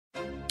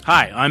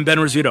Hi, I'm Ben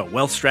Rizzuto,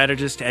 wealth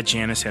strategist at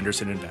Janus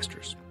Henderson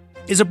Investors.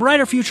 Is a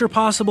brighter future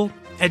possible?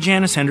 At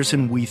Janus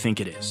Henderson, we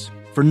think it is.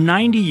 For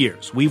 90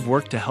 years, we've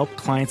worked to help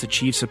clients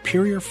achieve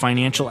superior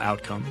financial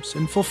outcomes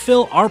and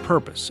fulfill our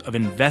purpose of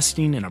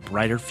investing in a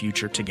brighter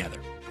future together.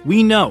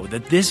 We know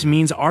that this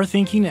means our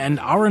thinking and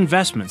our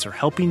investments are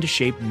helping to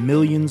shape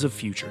millions of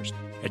futures.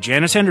 At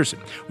Janus Henderson,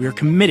 we are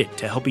committed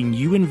to helping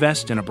you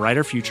invest in a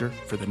brighter future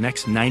for the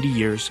next 90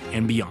 years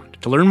and beyond.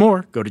 To learn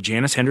more, go to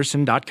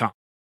janushenderson.com.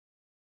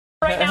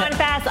 Right now in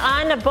fast,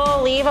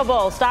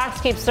 unbelievable. Stocks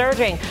keep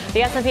surging.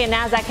 The S&P and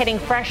Nasdaq hitting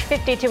fresh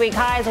 52-week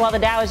highs, while the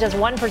Dow is just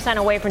 1%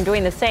 away from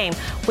doing the same.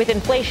 With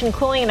inflation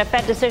cooling and a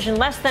Fed decision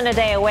less than a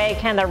day away,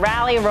 can the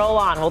rally roll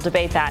on? We'll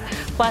debate that.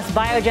 Plus,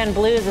 Biogen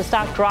blues, the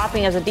stock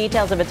dropping as the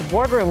details of its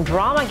boardroom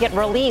drama get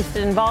released.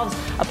 It involves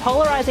a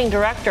polarizing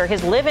director,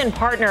 his live-in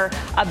partner,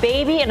 a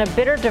baby, and a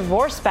bitter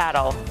divorce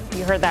battle.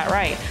 You heard that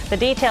right. The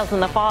details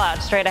and the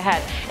fallout straight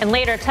ahead. And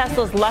later,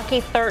 Tesla's lucky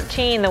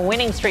 13, the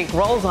winning streak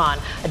rolls on.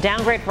 A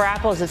downgrade for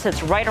Apple as it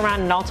sits right around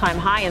an all-time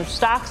high, and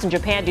stocks in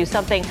Japan do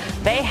something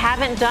they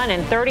haven't done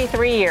in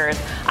 33 years.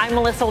 I'm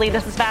Melissa Lee.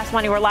 This is Fast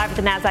Money. We're live at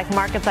the NASDAQ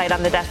market site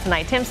on the desk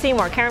tonight. Tim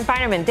Seymour, Karen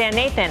Feinerman, Dan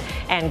Nathan,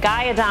 and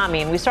Guy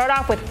Adami. And we start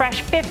off with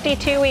fresh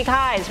 52-week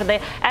highs for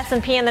the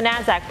S&P and the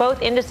NASDAQ,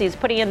 both indices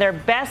putting in their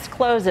best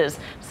closes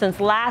since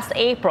last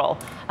April.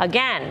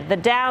 Again, the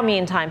Dow,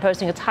 meantime,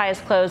 posting its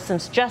highest close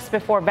since just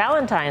before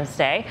Valentine's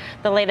Day.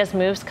 The latest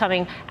moves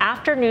coming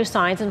after new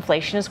signs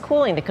inflation is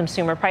cooling. The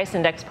Consumer Price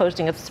Index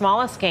posting its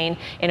smallest gain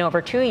in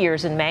over 2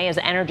 years in May as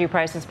energy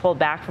prices pulled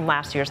back from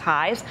last year's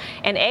highs.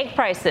 And egg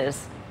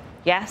prices,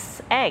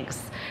 yes,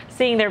 eggs,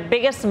 seeing their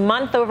biggest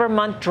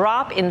month-over-month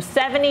drop in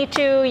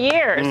 72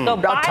 years. Go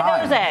buy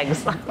those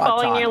eggs,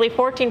 falling nearly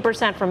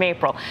 14% from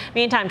April.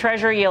 Meantime,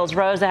 Treasury yields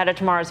rose ahead of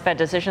tomorrow's Fed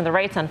decision. The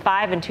rates on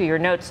 5- and 2-year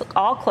notes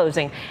all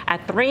closing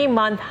at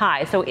 3-month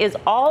highs. So is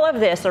all of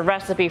this a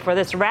recipe for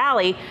this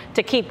rally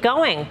to keep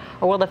going,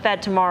 or will the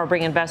Fed tomorrow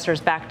bring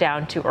investors back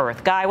down to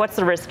earth? Guy, what's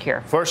the risk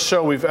here? First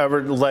show we've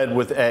ever led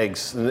with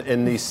eggs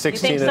in these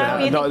 16 and a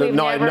half.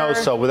 No, I know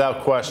so,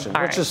 without question.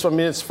 All right. Just, I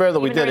mean, it's fair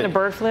that we did it. The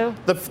bird flu?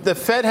 The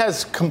Fed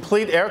has complete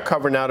air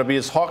cover now to be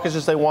as hawkish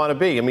as they want to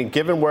be. I mean,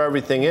 given where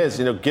everything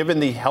is, given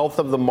the health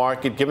of the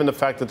market, given the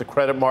fact that the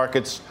credit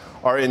markets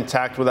are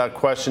intact without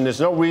question, there's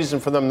no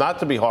reason for them not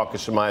to be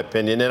hawkish, in my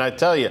opinion. And I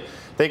tell you,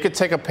 they could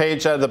take a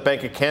page out of the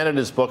Bank of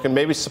Canada's book and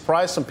maybe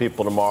surprise some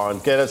people tomorrow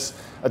and get us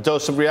a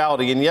dose of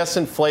reality. And yes,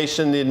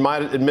 inflation, the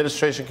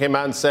administration came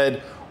out and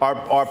said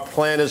our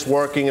plan is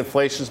working,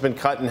 inflation's been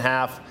cut in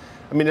half.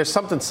 I mean, there's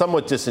something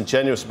somewhat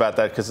disingenuous about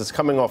that because it's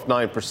coming off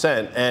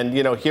 9%. And,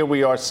 here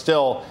we are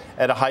still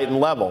at a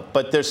heightened level.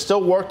 But there's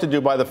still work to do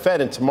by the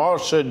Fed. And tomorrow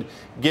should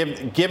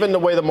given the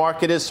way the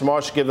market is,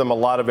 tomorrow should give them a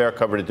lot of air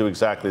cover to do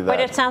exactly that. But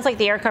it sounds like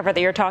the air cover that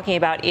you're talking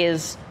about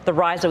is the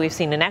rise that we've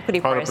seen in equity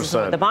prices.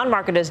 And what the bond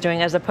market is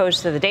doing as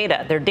opposed to the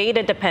data. They're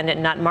data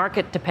dependent, not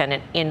market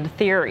dependent in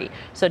theory.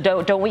 So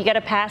don't we get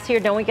a pass here?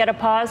 Don't we get a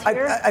pause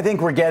here? I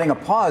think we're getting a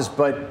pause.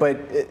 But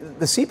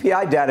the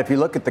CPI data, if you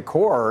look at the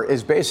core,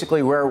 is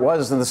basically where it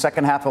was in the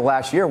second half of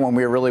last year when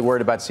we were really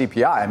worried about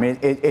CPI. I mean,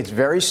 it's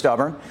very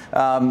stubborn.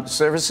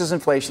 Services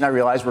inflation, I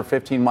realize, we're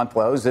 15-month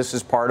lows. This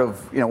is part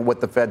of what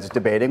the Fed's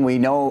debating. We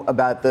know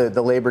about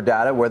the labor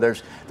data where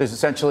there's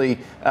essentially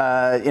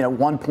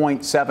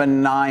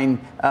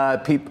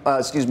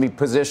 1.79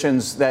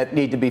 positions that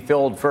need to be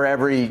filled for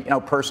every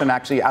person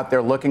actually out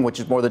there looking, which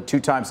is more than 2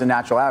 times the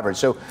natural average.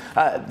 So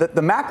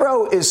the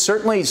macro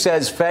certainly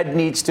says Fed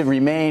needs to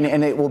remain,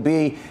 and it will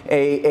be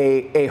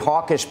a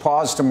hawkish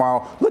pause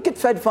tomorrow. Look at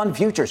Fed fund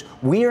futures.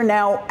 We are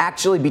now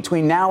actually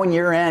between now and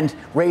year end,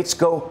 rates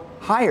go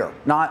higher,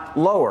 not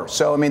lower.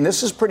 So, I mean,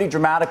 this is pretty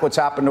dramatic what's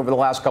happened over the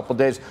last couple of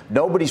days.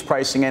 Nobody's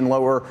pricing in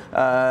lower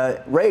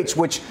rates,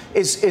 which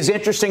is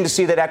interesting to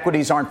see that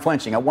equities aren't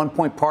flinching. At one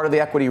point, part of the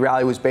equity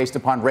rally was based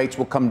upon rates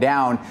will come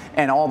down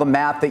and all the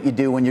math that you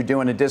do when you're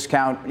doing a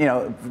discount,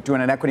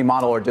 doing an equity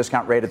model or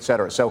discount rate, et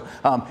cetera. So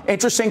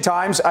interesting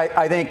times.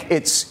 I think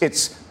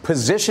it's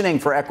positioning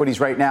for equities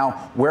right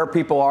now, where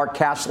people are,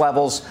 cash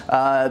levels,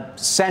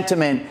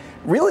 sentiment.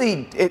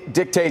 Really, it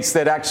dictates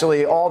that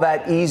actually all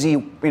that easy,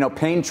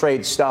 pain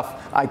trade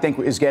stuff, I think,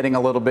 is getting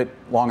a little bit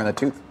long in the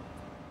tooth.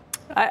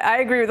 I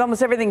agree with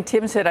almost everything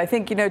Tim said. I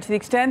think, to the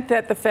extent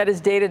that the Fed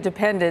is data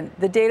dependent,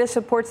 the data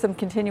supports them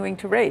continuing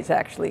to raise,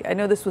 actually. I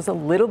know this was a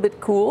little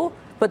bit cool,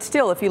 but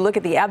still, if you look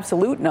at the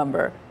absolute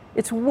number,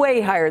 it's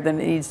way higher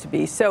than it needs to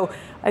be. So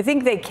I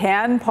think they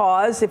can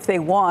pause if they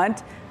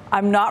want.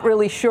 I'm not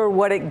really sure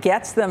what it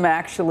gets them,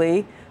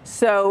 actually.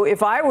 So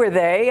if I were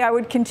they, I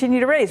would continue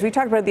to raise. We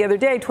talked about it the other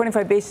day,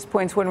 25 basis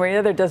points one way or the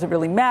other doesn't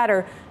really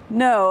matter.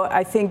 No,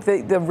 I think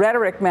the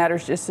rhetoric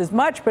matters just as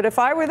much. But if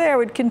I were there, I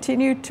would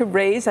continue to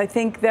raise. I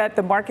think that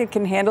the market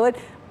can handle it.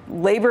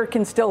 Labor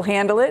can still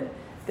handle it.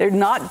 They're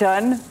not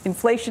done.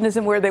 Inflation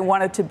isn't where they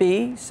want it to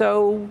be.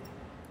 So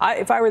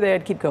if I were there,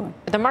 I'd keep going.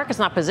 The market's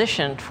not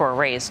positioned for a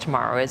raise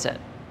tomorrow, is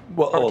it?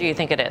 Or do you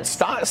think it is?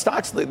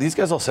 Stocks, these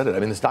guys all said it. I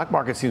mean, the stock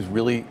market seems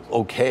really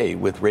okay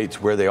with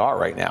rates where they are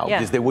right now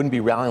because they wouldn't be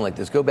rallying like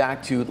this. Go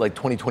back to like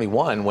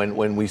 2021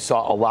 when we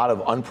saw a lot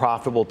of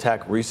unprofitable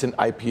tech, recent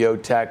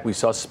IPO tech. We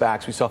saw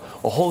SPACs. We saw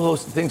a whole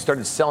host of things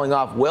started selling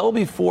off well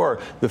before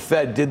the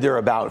Fed did their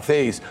about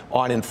face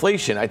on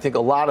inflation. I think a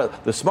lot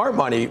of the smart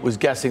money was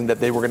guessing that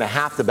they were going to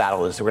have to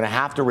battle this. They were going to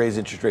have to raise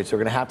interest rates. They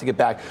were going to have to get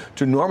back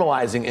to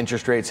normalizing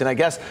interest rates. And I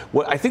guess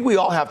what I think we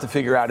all have to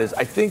figure out is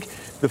I think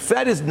the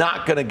Fed is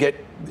not going to get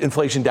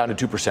inflation down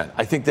to 2%.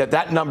 I think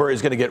that number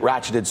is going to get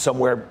ratcheted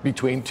somewhere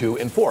between 2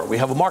 and 4. We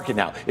have a market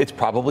now. It's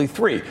probably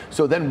 3.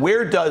 So then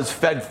where does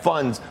Fed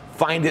funds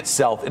find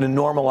itself in a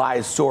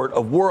normalized sort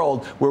of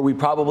world where we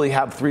probably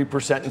have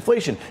 3%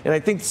 inflation? And I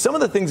think some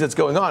of the things that's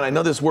going on, I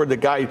know this word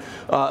that Guy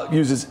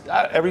uses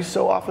every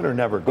so often or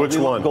never. Which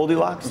one?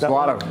 Goldilocks?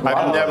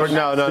 I've never,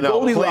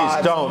 no,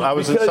 please don't. I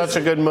was in such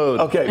a good mood.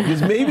 Okay,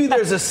 because maybe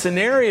there's a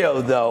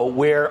scenario, though,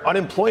 where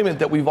unemployment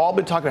that we've all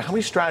been talking about, how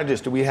many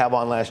strategists do we have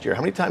on last year?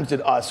 How many times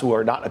did us, who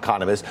are not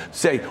economists,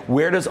 say,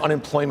 where does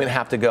unemployment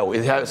have to go?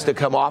 It has to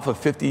come off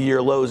of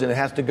 50-year lows, and it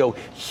has to go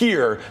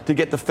here to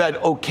get the Fed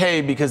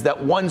okay, because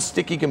that one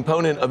sticky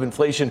component of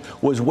inflation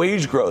was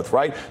wage growth,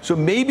 right? So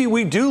maybe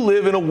we do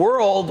live in a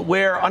world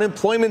where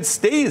unemployment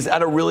stays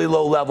at a really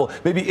low level.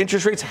 Maybe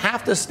interest rates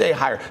have to stay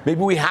higher.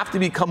 Maybe we have to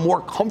become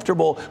more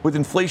comfortable with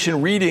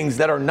inflation readings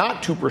that are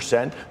not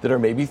 2%, that are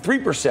maybe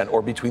 3%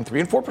 or between 3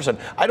 and 4%.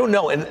 I don't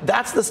know. And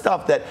that's the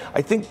stuff that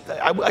I think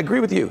I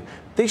agree with you.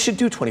 They should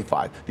do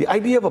 25. The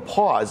idea of a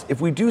pause,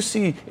 if we do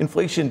see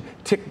inflation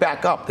tick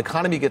back up, the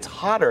economy gets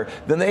hotter,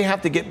 then they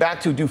have to get back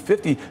to do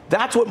 50.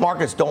 That's what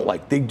markets don't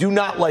like. They do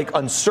not like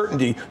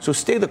uncertainty. So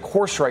stay the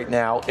course right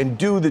now and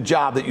do the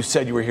job that you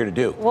said you were here to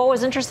do. What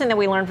was interesting that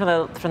we learned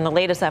from the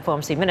latest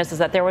FOMC minutes is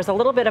that there was a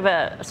little bit of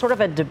a sort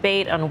of a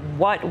debate on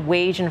what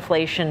wage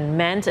inflation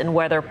meant and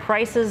whether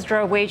prices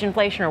drove wage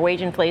inflation or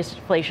wage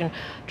inflation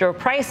drove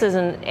prices.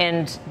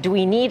 And do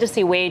we need to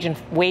see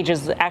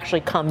wages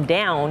actually come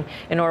down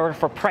in order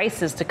for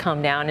prices to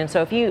come down? And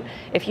so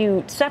if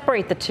you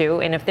separate the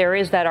two, and if there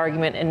is that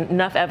argument and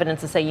enough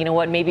evidence to say, you know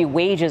what, maybe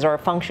wages are a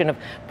function of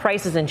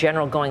prices in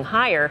general going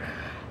higher,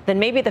 then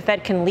maybe the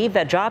Fed can leave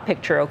that job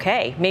picture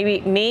okay.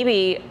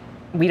 Maybe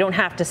we don't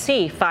have to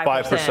see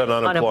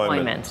 5%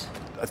 unemployment.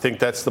 I think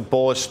that's the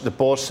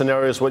bullish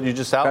scenario is what you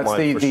just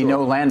outlined. That's the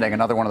no landing,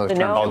 another one of those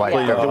terms.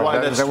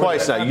 That's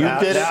twice now. You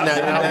did it,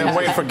 and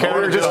wait for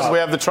Karen. We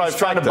have the trifecta.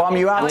 Trying to bum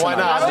you out. Why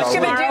not? I was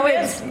going to do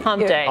this.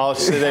 Hump day. Oh,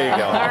 see, there you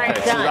go. All right,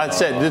 okay. done. So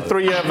that's it. The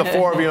 3 of the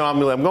 4 of you, I'm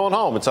going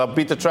home. I'll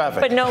beat the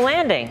traffic. But no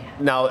landing.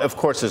 Now, of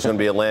course, there's going to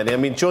be a landing. I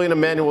mean, Julian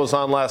Emanuel was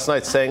on last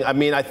night saying,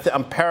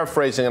 I'm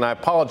paraphrasing, and I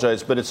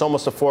apologize, but it's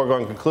almost a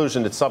foregone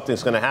conclusion that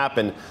something's going to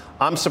happen.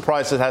 I'm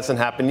surprised it hasn't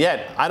happened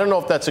yet. I don't know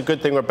if that's a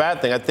good thing or a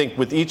bad thing. I think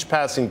with each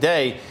passing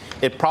day,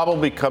 it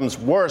probably becomes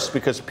worse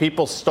because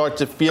people start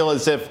to feel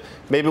as if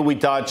maybe we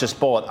dodged this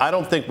bullet. I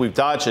don't think we've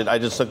dodged it. I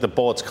just think the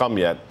bullet's come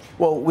yet.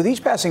 Well, with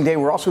each passing day,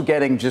 we're also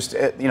getting just,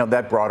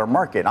 that broader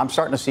market. I'm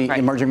starting to see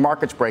emerging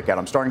markets break out.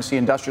 I'm starting to see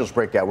industrials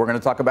break out. We're going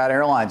to talk about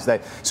airlines.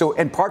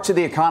 And parts of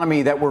the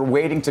economy that we're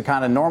waiting to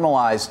kind of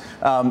normalize.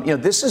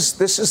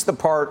 This is the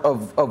part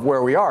of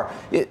where we are.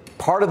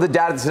 Part of the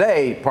data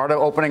today, part of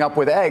opening up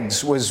with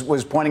eggs,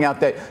 was pointing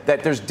out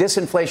that there's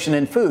disinflation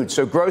in food.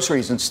 So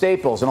groceries and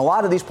staples and a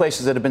lot of these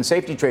places that have been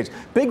safety trades,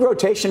 big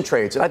rotation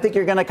trades. And I think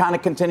you're going to kind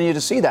of continue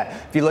to see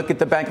that. If you look at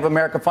the Bank of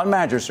America Fund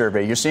Manager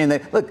Survey, you're seeing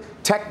that, look,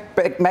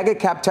 mega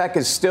cap tech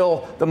is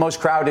still the most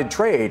crowded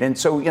trade. And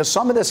so,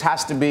 some of this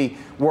has to be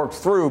worked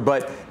through.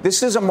 But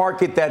this is a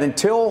market that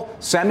until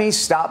semis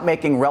stop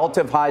making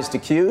relative highs to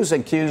Qs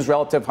and Qs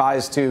relative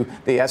highs to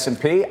the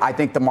S&P, I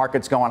think the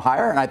market's going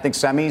higher. And I think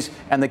semis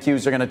and the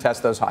Qs are going to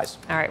test those highs.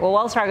 All right. Well,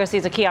 Wells Fargo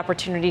sees a key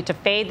opportunity to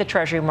fade the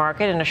Treasury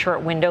market in a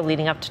short window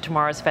leading up to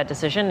tomorrow's Fed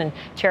decision and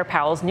Chair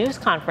Powell's news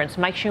conference.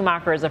 Mike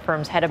Schumacher is the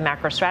firm's head of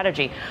macro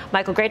strategy.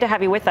 Michael, great to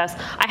have you with us.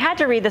 I had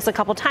to read this a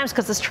couple times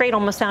because this trade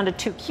almost sounded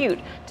too cute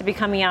to be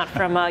coming out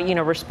from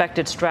a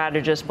respected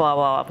strategist, blah,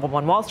 blah, blah,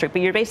 on Wall Street.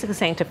 But you're basically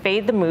saying to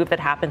fade the move that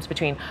happens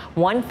between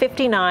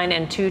 159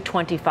 and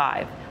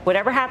 225.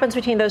 Whatever happens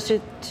between those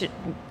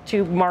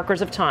two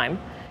markers of time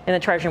in the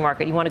Treasury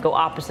market, you want to go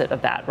opposite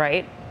of that,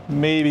 right?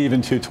 Maybe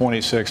even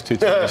 226,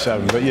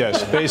 227. But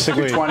yes,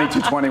 basically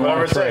 220, 221,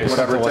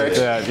 whatever it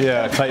takes.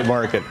 Yeah, tight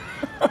market.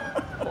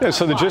 Yeah,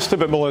 so the gist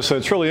of it, Melissa,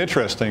 it's really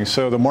interesting.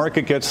 So the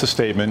market gets the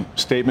statement.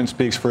 Statement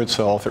speaks for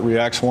itself. It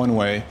reacts one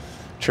way.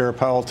 Chair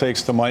Powell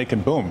takes the mic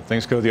and boom,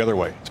 things go the other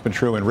way. It's been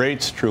true in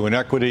rates, true in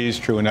equities,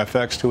 true in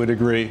FX to a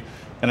degree.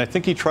 And I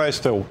think he tries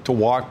to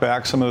walk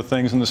back some of the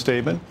things in the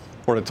statement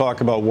or to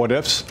talk about what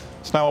ifs.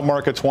 It's not what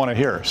markets want to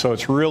hear. So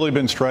it's really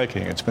been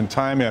striking. It's been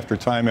time after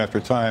time after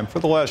time for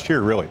the last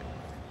year, really.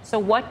 So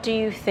what do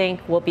you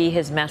think will be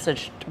his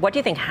message? What do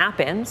you think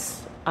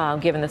happens,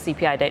 given the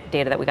CPI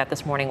data that we got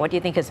this morning? What do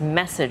you think his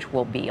message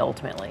will be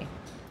ultimately?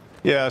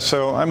 Yeah,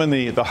 so I'm in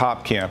the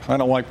hop camp. I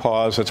don't like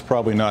pause. That's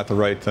probably not the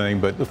right thing.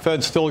 But the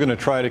Fed's still going to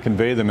try to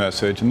convey the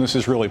message. And this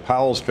is really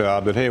Powell's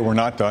job that, hey, we're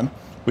not done.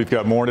 We've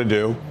got more to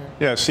do.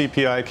 Yeah,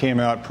 CPI came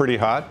out pretty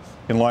hot.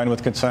 in line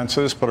with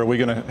consensus. But are we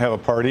going to have a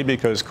party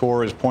because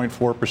core is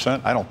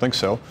 0.4%? I don't think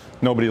so.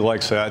 Nobody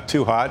likes that.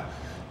 Too hot.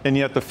 And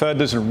yet the Fed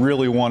doesn't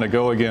really want to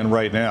go again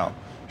right now.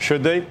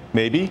 Should they?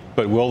 Maybe.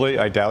 But will they?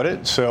 I doubt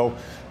it. So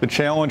the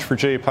challenge for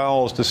Jay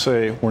Powell is to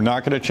say, we're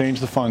not going to change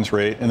the funds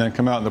rate, and then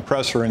come out in the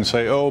presser and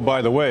say, oh,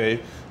 by the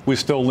way, we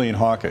still lean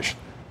hawkish.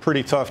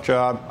 Pretty tough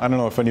job. I don't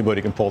know if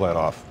anybody can pull that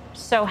off.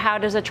 So how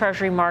does the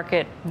Treasury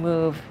market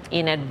move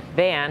in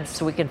advance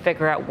so we can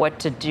figure out what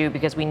to do,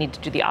 because we need to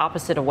do the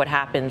opposite of what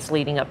happens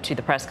leading up to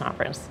the press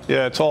conference?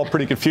 Yeah, it's all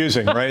pretty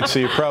confusing, right? So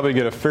you probably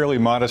get a fairly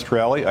modest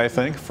rally, I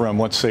think, from,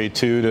 let's say,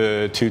 2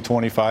 to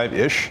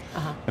 225-ish.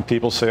 And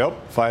people say, oh,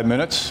 5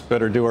 minutes,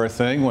 better do our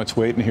thing. Let's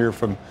wait and hear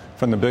from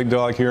the big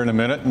dog here in a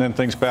minute. And then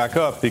things back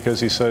up because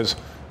he says,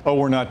 oh,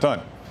 we're not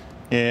done.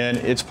 And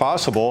it's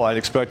possible. I'd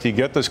expect you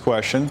get this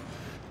question.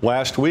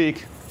 Last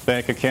week,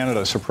 Bank of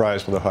Canada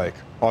surprised with a hike.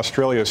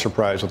 Australia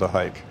surprised with a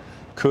hike.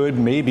 Could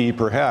maybe,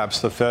 perhaps,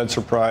 the Fed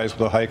surprise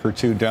with a hike or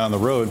two down the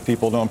road?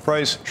 People don't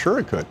price? Sure,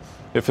 it could.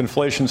 If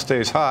inflation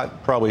stays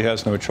hot, probably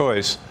has no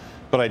choice.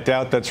 But I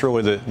doubt that's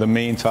really the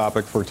main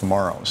topic for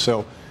tomorrow.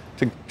 So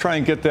to try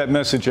and get that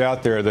message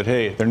out there that,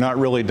 hey, they're not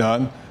really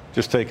done,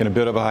 just taking a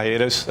bit of a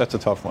hiatus, that's a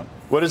tough one.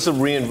 What is the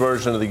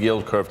reinversion of the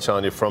yield curve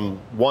telling you? From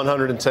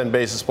 110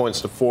 basis points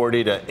to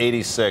 40 to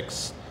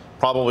 86,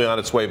 probably on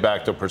its way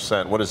back to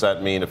 1%. What does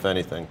that mean, if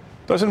anything?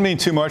 Doesn't mean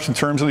too much in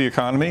terms of the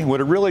economy.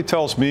 What it really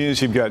tells me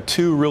is you've got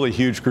two really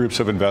huge groups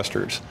of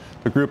investors.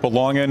 The group of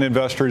long-end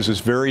investors is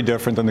very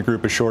different than the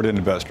group of short-end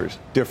investors.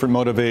 Different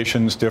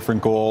motivations,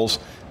 different goals.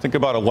 Think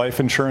about a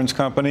life insurance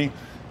company.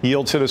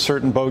 Yields hit a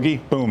certain bogey,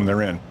 boom,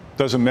 they're in.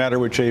 Doesn't matter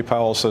what Jay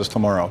Powell says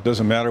tomorrow.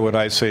 Doesn't matter what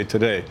I say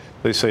today.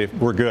 They say,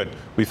 we're good.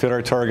 We've hit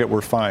our target.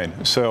 We're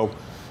fine. So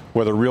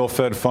whether real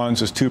Fed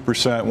funds is 2%,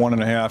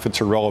 1.5%,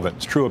 it's irrelevant.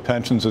 It's true of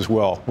pensions as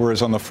well.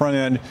 Whereas on the front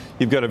end,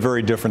 you've got a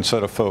very different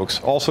set of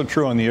folks. Also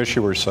true on the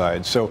issuer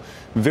side. So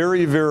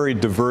very, very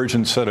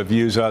divergent set of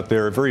views out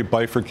there, a very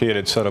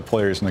bifurcated set of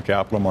players in the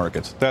capital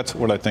markets. That's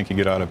what I think you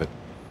get out of it.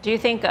 Do you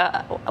think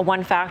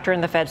one factor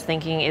in the Fed's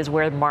thinking is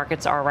where the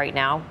markets are right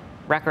now?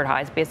 Record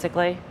highs,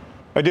 basically?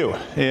 I do,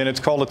 and it's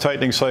called a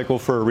tightening cycle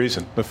for a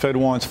reason. The Fed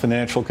wants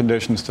financial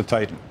conditions to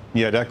tighten,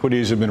 yet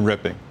equities have been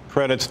ripping.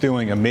 Credit's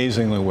doing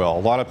amazingly well.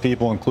 A lot of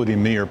people,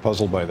 including me, are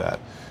puzzled by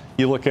that.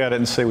 You look at it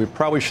and say, we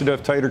probably should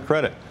have tighter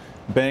credit.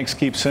 Banks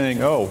keep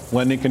saying, oh,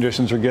 lending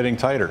conditions are getting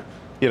tighter.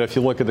 Yet if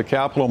you look at the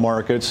capital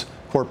markets,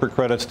 corporate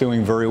credit's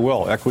doing very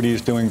well. Equity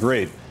is doing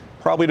great.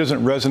 Probably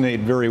doesn't resonate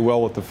very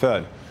well with the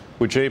Fed.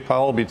 Would Jay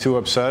Powell be too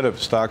upset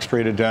if stocks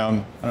traded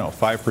down,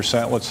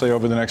 5%, let's say,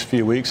 over the next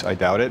few weeks? I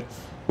doubt it.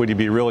 Would he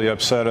be really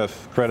upset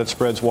if credit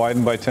spreads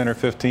widen by 10 or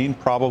 15?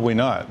 Probably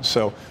not.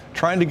 So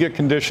trying to get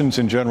conditions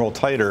in general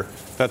tighter,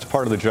 that's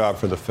part of the job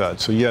for the Fed.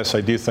 So, yes,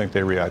 I do think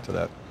they react to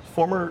that.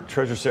 Former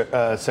Treasury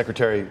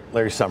Secretary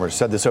Larry Summers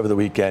said this over the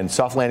weekend.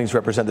 Soft landings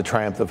represent the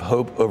triumph of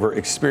hope over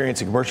experience,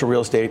 and commercial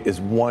real estate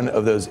is one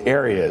of those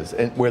areas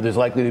where there's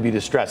likely to be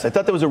distress. I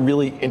thought that was a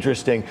really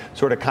interesting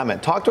sort of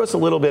comment. Talk to us a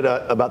little bit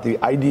about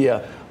the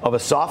idea of a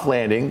soft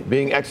landing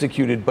being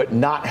executed but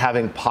not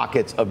having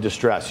pockets of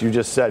distress. You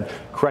just said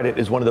credit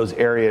is one of those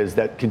areas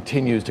that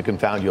continues to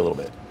confound you a little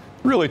bit.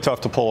 Really tough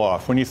to pull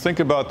off. When you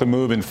think about the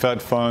move in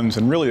Fed funds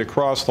and really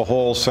across the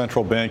whole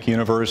central bank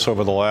universe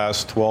over the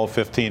last 12,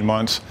 15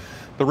 months,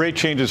 the rate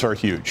changes are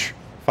huge.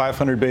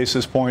 500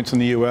 basis points in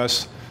the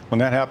U.S. When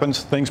that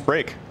happens, things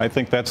break. I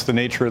think that's the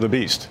nature of the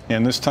beast.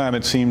 And this time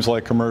it seems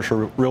like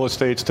commercial real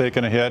estate's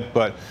taken a hit,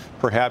 but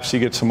perhaps you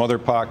get some other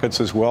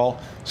pockets as well.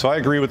 So I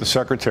agree with the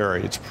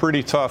Secretary. It's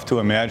pretty tough to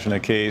imagine a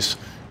case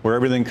where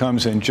everything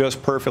comes in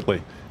just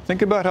perfectly.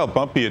 Think about how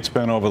bumpy it's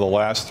been over the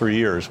last 3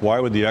 years.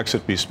 Why would the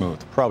exit be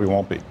smooth? Probably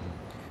won't be.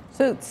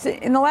 So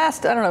in the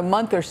last,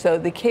 month or so,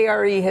 the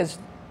KRE has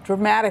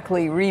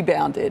dramatically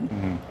rebounded.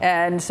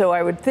 And so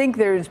I would think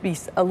there's be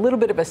a little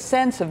bit of a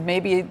sense of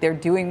maybe they're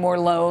doing more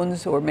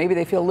loans or maybe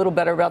they feel a little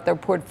better about their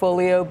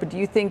portfolio. But do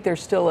you think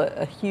there's still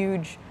a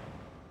huge,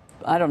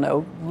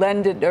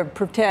 lend it or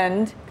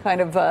pretend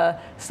kind of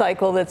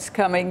cycle that's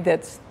coming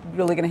that's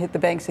really going to hit the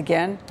banks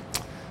again?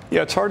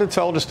 Yeah, it's hard to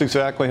tell just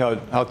exactly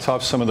how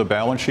tough some of the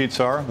balance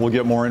sheets are. We'll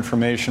get more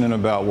information in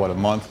about, a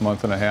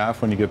month and a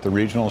half when you get the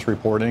regionals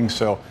reporting.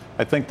 So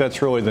I think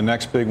that's really the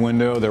next big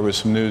window. There was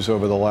some news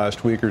over the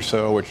last week or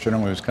so, which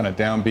generally was kind of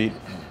downbeat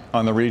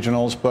on the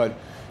regionals. But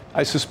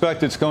I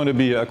suspect it's going to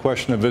be a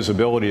question of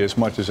visibility as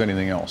much as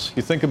anything else.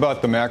 You think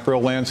about the macro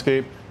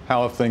landscape,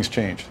 how have things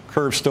changed?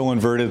 Curve's still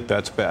inverted,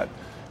 that's bad.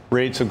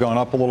 Rates have gone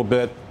up a little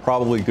bit,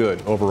 probably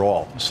good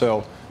overall.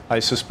 So I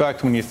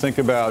suspect when you think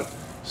about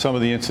some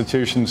of the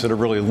institutions that have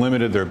really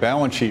limited their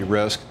balance sheet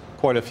risk,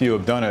 quite a few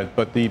have done it.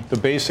 But the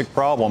basic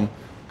problem,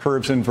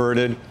 curve's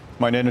inverted,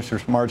 my net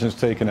interest margin's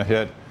taken a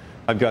hit,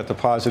 I've got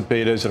deposit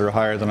betas that are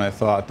higher than I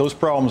thought. Those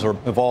problems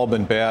have all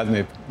been bad,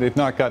 and they've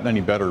not gotten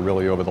any better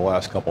really over the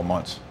last couple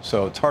months.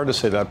 So it's hard to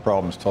say that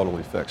problem's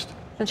totally fixed.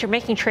 Since you're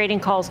making trading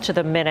calls to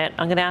the minute,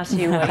 I'm going to ask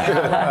you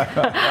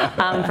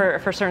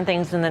for certain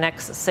things in the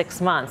next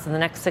 6 months. In the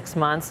next 6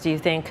 months, do you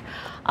think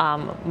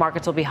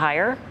markets will be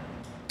higher?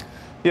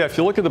 Yeah, if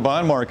you look at the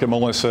bond market,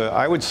 Melissa,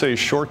 I would say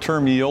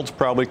short-term yields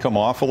probably come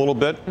off a little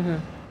bit.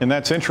 And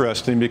that's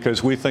interesting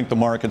because we think the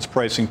market's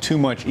pricing too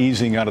much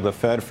easing out of the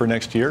Fed for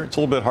next year. It's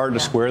a little bit hard to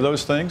square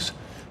those things.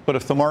 But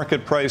if the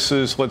market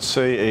prices, let's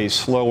say, a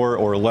slower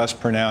or less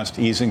pronounced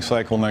easing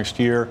cycle next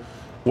year,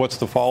 what's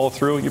the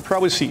follow-through? You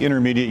probably see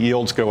intermediate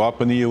yields go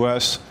up in the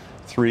U.S.,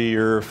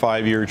 3-year,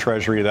 5-year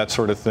Treasury, that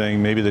sort of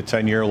thing, maybe the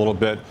 10-year a little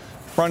bit.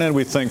 Front end,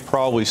 we think,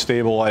 probably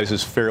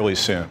stabilizes fairly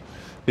soon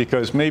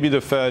because maybe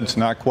the Fed's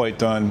not quite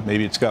done.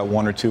 Maybe it's got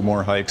 1 or 2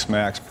 more hikes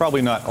max,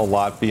 probably not a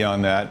lot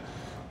beyond that.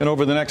 And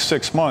over the next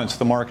 6 months,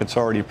 the market's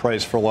already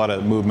priced for a lot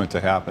of movement to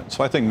happen.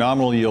 So I think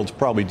nominal yields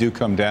probably do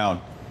come down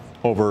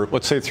over,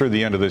 let's say, through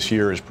the end of this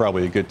year is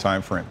probably a good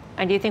time frame.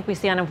 And do you think we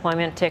see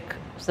unemployment tick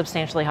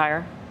substantially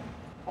higher?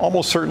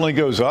 Almost certainly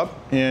goes up,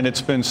 and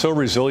it's been so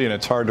resilient,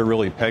 it's hard to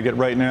really peg it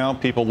right now.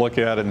 People look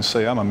at it and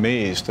say, I'm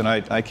amazed, and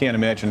I can't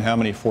imagine how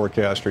many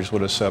forecasters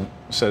would have said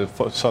sub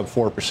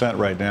 4%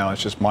 right now.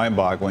 It's just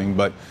mind-boggling,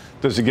 but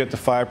does it get to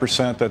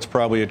 5%? That's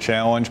probably a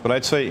challenge, but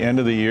I'd say end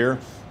of the year,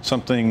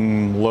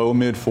 something low,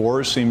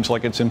 mid-4s seems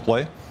like it's in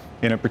play.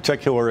 And in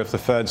particular, if the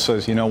Fed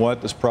says, you know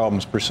what, this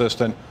problem's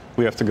persistent,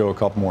 we have to go a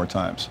couple more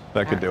times.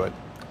 That could do it.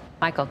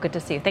 Michael, good to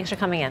see you. Thanks for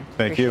coming in.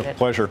 Thank you.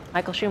 Pleasure.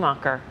 Michael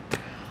Schumacher.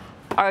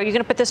 Are you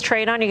going to put this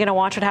trade on? Are you going to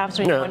watch what happens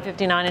between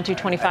 159 and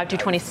 225,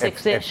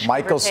 226-ish? If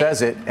Michael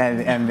says it,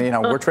 and you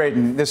know, we're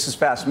trading, this is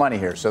fast money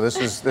here. So this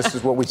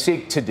is what we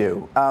seek to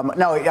do.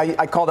 No,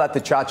 I call that the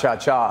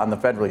cha-cha-cha on the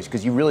Fed release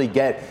because you really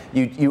get,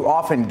 you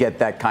often get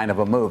that kind of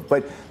a move.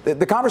 But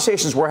the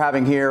conversations we're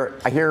having here,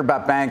 I hear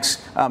about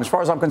banks. As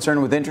far as I'm concerned,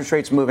 with interest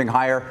rates moving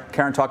higher,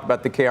 Karen talked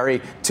about the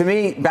KRE. To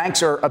me,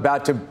 banks are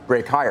about to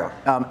break higher.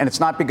 And it's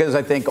not because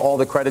I think all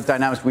the credit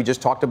dynamics we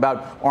just talked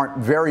about aren't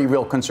very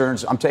real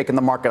concerns. I'm taking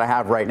the market I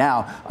have right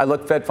now. I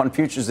look Fed fund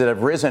futures that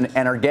have risen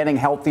and are getting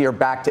healthier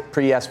back to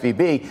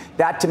pre-SVB.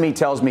 That to me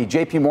tells me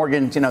JP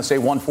Morgan, you know, say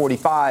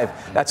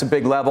 145. That's a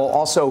big level.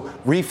 Also,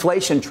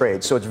 reflation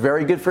trades. So it's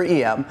very good for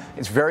EM.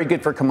 It's very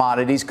good for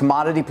commodities.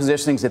 Commodity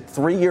positionings at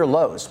 3-year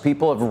lows.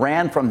 People have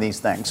ran from these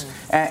things.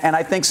 And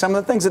I think some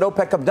of the things that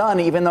OPEC have done,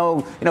 even though,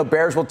 you know,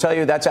 bears will tell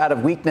you that's out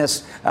of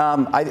weakness,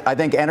 I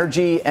think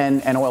energy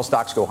and oil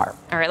stocks go higher.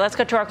 All right, let's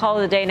go to our call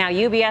of the day now.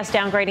 UBS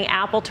downgrading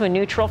Apple to a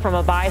neutral from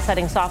a buy,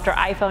 setting softer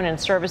iPhone and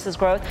services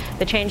growth.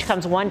 The change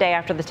comes one day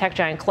after the tech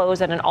giant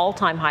closed at an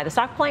all-time high. The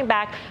stock pulling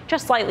back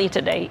just slightly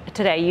today.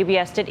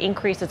 UBS did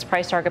increase its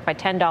price target by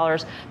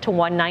 $10 to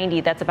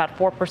 $190. That's about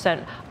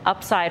 4%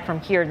 upside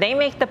from here. They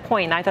make the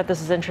point, and I thought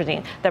this is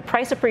interesting, that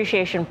price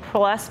appreciation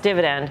plus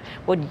dividend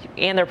would,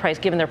 and their price,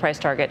 given their price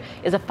target,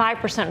 is a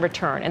 5%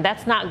 return, and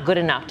that's not good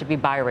enough to be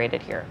buy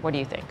rated here. What do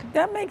you think?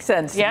 That makes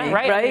sense. Yeah, to me,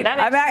 right.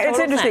 That makes it's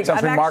interesting.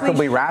 Sounds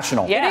remarkably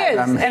rational. Yeah,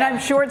 it is, and I'm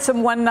short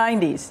some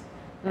 190s.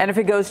 And if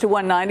it goes to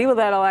 190, well,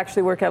 that'll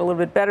actually work out a little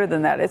bit better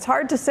than that. It's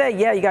hard to say,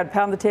 yeah, you got to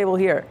pound the table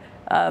here.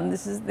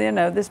 This is, you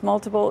know, this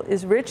multiple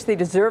is rich. They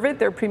deserve it.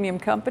 They're a premium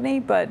company,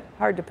 but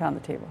hard to pound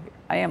the table here.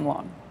 I am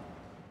long.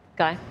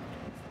 Guy?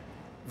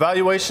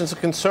 Valuation's a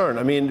concern.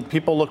 I mean,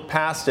 people look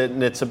past it,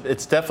 and it's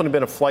definitely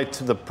been a flight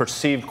to the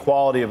perceived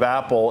quality of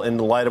Apple in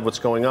the light of what's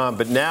going on.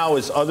 But now,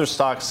 as other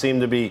stocks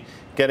seem to be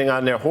getting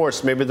on their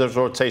horse, maybe there's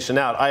rotation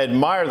out. I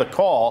admire the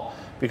call,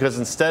 because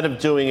instead of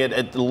doing it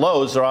at the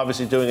lows, they're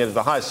obviously doing it at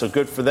the highs. So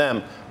good for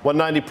them.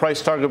 190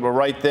 price target, we're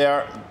right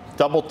there.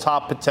 Double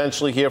top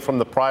potentially here from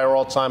the prior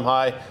all-time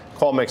high.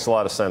 Call makes a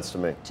lot of sense to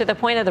me. To the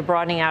point of the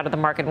broadening out of the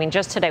market, I mean,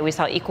 just today we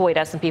saw equal weight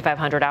S&P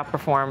 500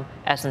 outperform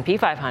S&P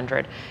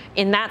 500.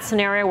 In that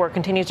scenario where it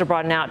continues to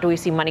broaden out, do we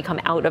see money come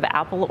out of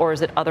Apple, or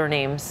is it other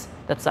names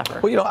that suffer?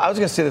 Well, you know, I was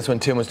going to say this when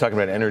Tim was talking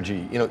about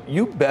energy. You know,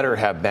 you better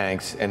have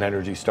banks and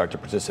energy start to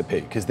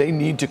participate because they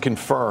need to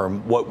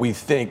confirm what we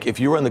think. If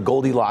you're in the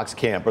Goldilocks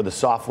camp or the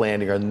soft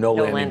landing or the no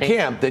landing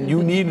camp, then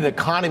you need an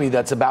economy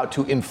that's about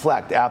to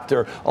inflect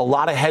after a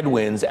lot of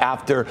headwinds,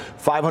 after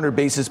 500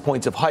 basis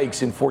points of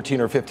hikes in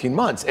 14 or 15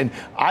 months. And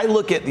I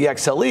look at the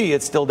XLE,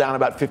 it's still down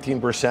about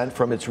 15%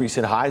 from its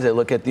recent highs. I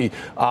look at the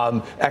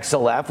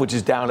XLF, which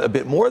is down a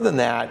bit more than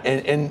that,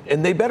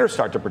 and they better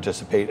start to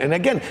participate. And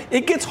again,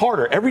 it gets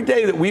harder. Every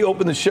day that we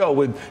open the show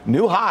with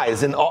new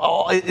highs, and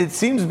it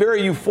seems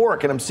very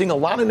euphoric, and I'm seeing a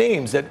lot of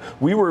names that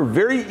we were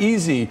very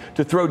easy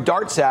to throw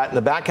darts at in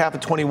the back half of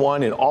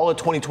 21 and all of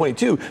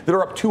 2022 that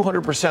are up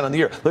 200% on the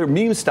year. They're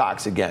meme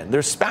stocks again.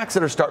 There's SPACs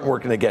that are starting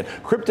working again.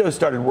 Crypto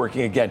started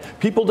working again.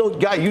 People don't,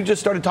 Guy, you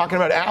just started talking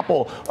about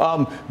Apple.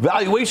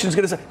 Valuation is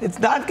going to say, it's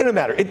not going to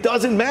matter. It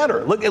doesn't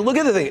matter. Look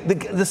at the thing.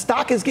 The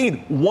stock has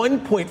gained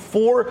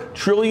 $1.4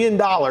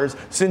 trillion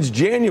since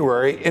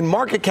January in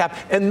market cap,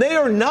 and they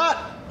are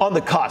not on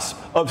the cusp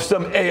of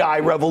some AI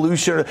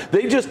revolution.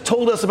 They just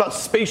told us about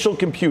spatial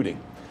computing.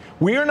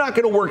 We are not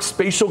going to work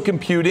spatial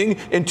computing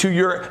into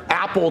your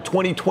Apple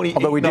 2028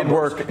 Although we numbers. did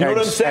work You know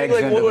what I'm saying?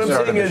 Like, what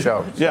I'm saying is,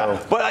 show, yeah.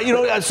 So. But, you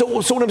know, so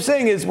what I'm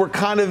saying is we're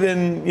kind of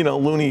in, you know,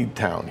 loony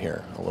town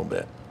here a little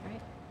bit.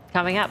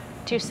 Coming up,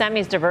 two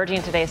semis diverging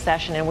in today's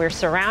session, and we're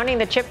surrounding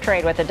the chip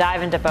trade with a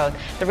dive into both.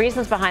 The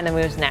reasons behind the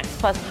moves next.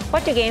 Plus,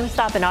 what do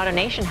GameStop and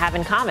AutoNation have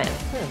in common?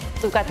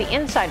 We've got the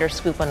insider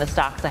scoop on the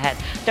stocks ahead.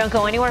 Don't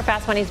go anywhere.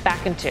 Fast Money's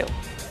back in 2.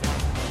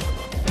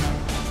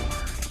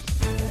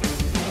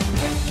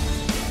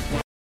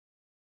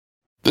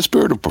 The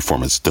spirit of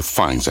performance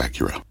defines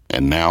Acura,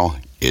 and now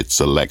it's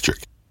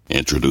electric.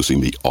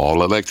 Introducing the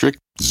all-electric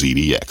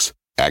ZDX,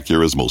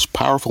 Acura's most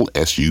powerful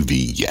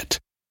SUV yet.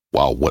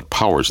 While what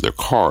powers their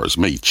cars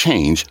may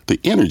change, the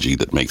energy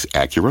that makes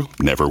Acura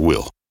never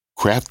will.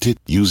 Crafted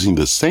using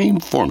the same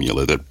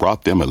formula that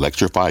brought them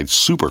electrified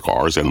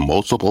supercars and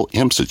multiple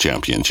IMSA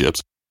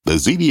championships, the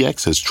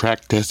ZDX has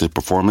track-tested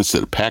performance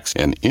that packs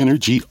an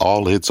energy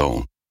all its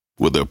own.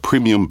 With a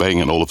premium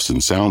Bang &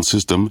 Olufsen sound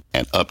system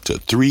and up to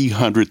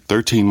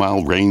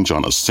 313-mile range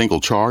on a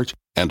single charge,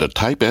 and a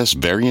Type S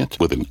variant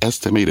with an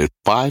estimated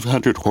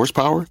 500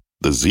 horsepower,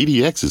 the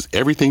ZDX is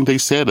everything they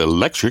said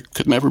electric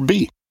could never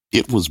be.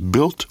 It was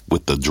built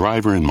with the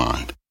driver in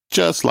mind,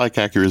 just like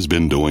Acura's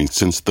been doing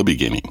since the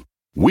beginning.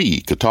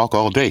 We could talk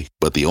all day,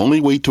 but the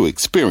only way to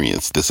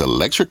experience this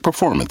electric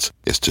performance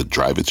is to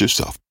drive it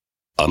yourself.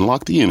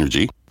 Unlock the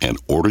energy and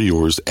order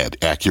yours at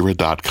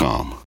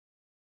Acura.com.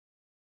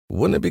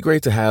 Wouldn't it be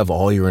great to have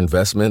all your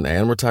investment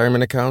and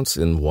retirement accounts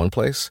in one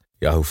place?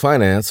 Yahoo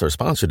Finance, our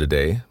sponsor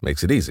today,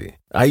 makes it easy.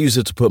 I use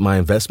it to put my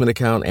investment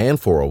account and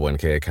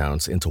 401k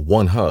accounts into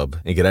one hub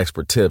and get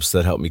expert tips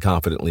that help me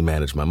confidently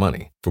manage my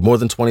money. For more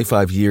than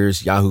 25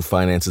 years, Yahoo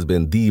Finance has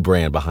been the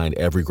brand behind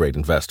every great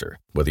investor.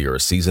 Whether you're a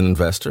seasoned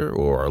investor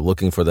or are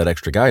looking for that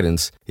extra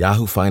guidance,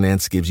 Yahoo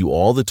Finance gives you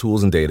all the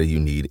tools and data you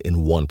need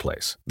in one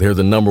place. They're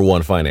the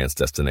 #1 finance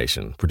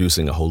destination,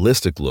 producing a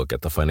holistic look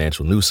at the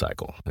financial news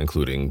cycle,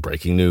 including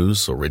breaking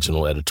news,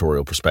 original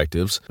editorial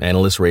perspectives,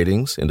 analyst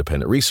ratings,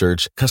 independent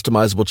research,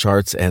 customizable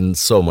charts, and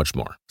so much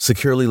more.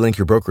 Securely link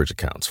your brokerage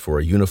accounts for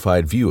a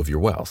unified view of your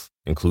wealth,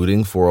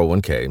 including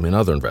 401k and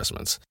other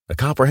investments. A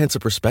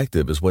comprehensive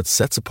perspective is what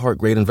sets apart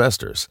great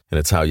investors, and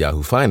it's how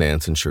Yahoo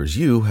Finance ensures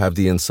you have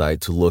the insight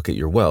to look at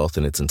your wealth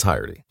in its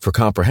entirety. For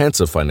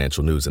comprehensive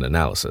financial news and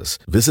analysis,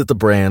 visit the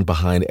brand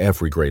behind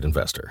every great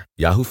investor,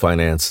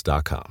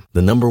 yahoofinance.com,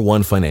 the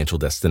 #1 financial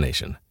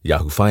destination,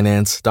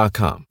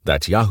 yahoofinance.com.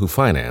 That's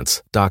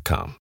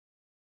yahoofinance.com.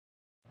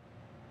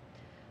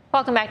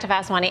 Welcome back to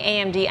Fast Money.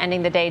 AMD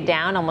ending the day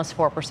down almost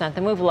 4%.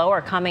 The move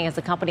lower coming as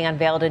the company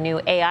unveiled a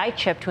new AI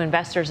chip to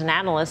investors and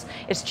analysts.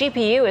 Its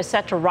GPU is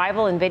set to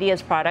rival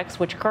NVIDIA's products,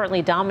 which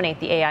currently dominate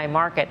the AI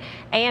market.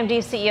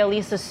 AMD CEO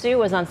Lisa Su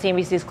was on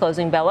CNBC's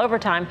Closing Bell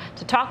Overtime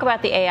to talk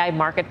about the AI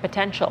market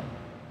potential.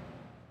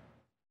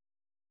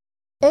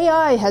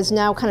 AI has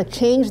now kind of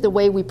changed the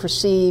way we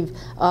perceive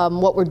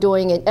what we're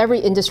doing in every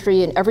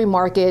industry, in every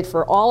market,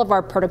 for all of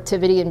our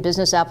productivity and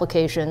business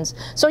applications.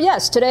 So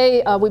yes,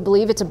 today we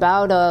believe it's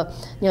about a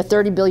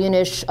 $30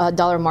 billion-ish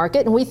dollar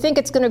market, and we think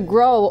it's going to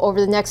grow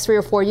over the next 3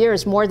 or 4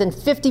 years more than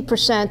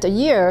 50% a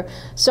year.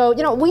 So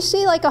we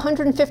see like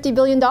 $150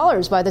 billion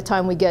by the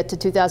time we get to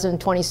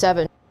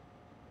 2027.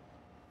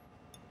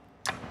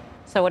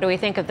 So what do we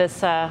think of this?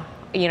 The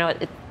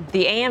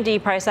AMD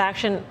price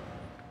action.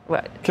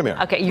 What? Come here.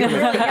 Okay, you're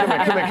really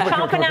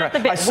chomping out the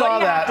bit. I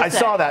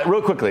saw that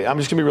real quickly. I'm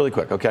just going to be really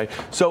quick, okay?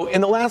 So in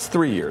the last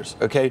 3 years,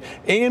 okay,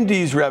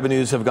 AMD's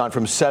revenues have gone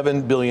from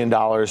 $7 billion to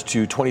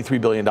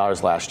 $23 billion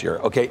last year,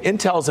 okay?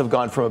 Intel's have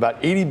gone from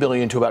about $80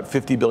 billion to about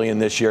 $50 billion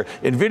this year.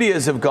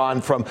 NVIDIA's have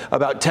gone from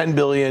about $10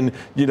 billion,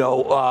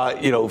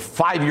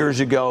 5 years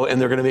ago, and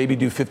they're going to maybe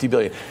do $50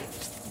 billion.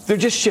 They're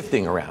just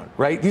shifting around,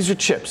 right? These are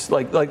chips.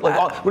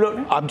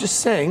 I'm just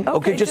saying,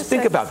 okay, just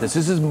think about this.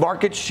 This is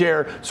market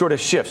share sort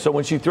of shift. So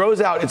when she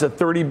throws out, it's a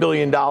 $30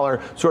 billion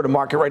sort of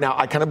market right now.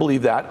 I kind of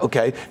believe that,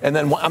 okay? And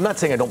then I'm not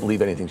saying I don't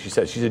believe anything she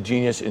says. She's a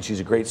genius and she's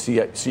a great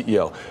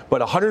CEO.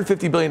 But a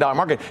 $150 billion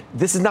market,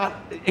 this is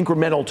not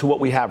incremental to what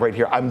we have right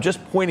here. I'm just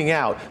pointing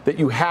out that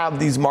you have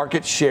these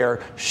market share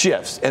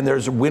shifts, and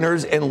there's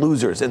winners and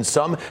losers. And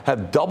some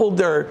have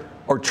doubled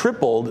or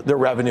tripled their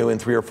revenue in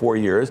 3 or 4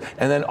 years,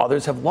 and then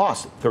others have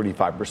lost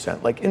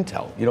 35%, like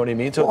Intel. You know what I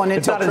mean? So and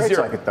it's Intel not trades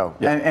zero. like it, though.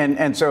 Yeah.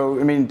 And so,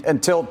 I mean,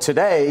 until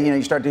today,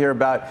 you start to hear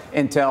about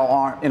Intel,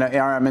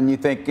 ARM, and you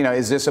think,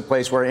 is this a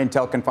place where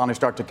Intel can finally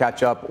start to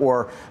catch up?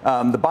 Or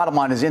the bottom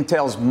line is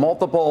Intel's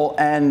multiple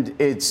and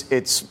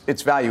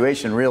its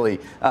valuation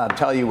really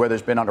tell you where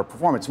there's been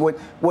underperformance.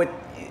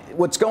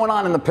 What's going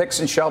on in the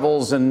picks and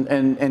shovels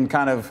and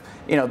kind of,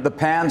 the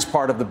pans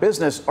part of the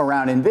business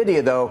around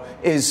NVIDIA, though,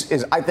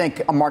 is I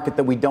think a market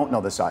that we don't know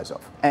the size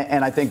of.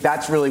 And I think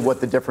that's really what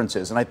the difference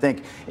is. And I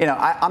think,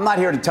 I'm not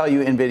here to tell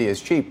you NVIDIA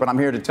is cheap, but I'm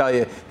here to tell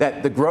you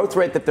that the growth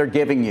rate that they're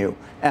giving you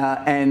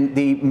and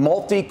the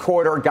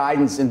multi-quarter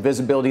guidance and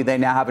visibility they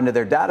now have into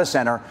their data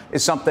center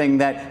is something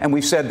that, and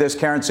we've said this,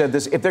 Karen said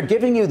this, if they're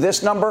giving you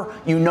this number,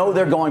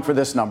 they're going for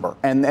this number.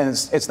 And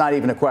it's not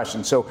even a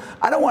question. So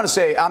I'm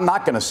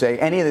not going to say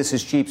any of this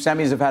is cheap.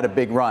 Semis have had a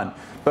big run.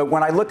 But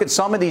when I look at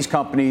some of these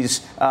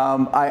companies,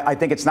 I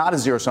think it's not a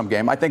zero-sum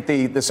game. I think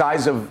the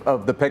size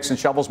of the picks and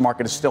shovels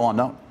market is still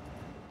unknown.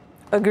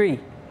 Agree.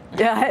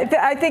 Yeah,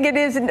 I think it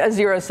is a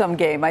zero-sum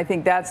game. I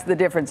think that's the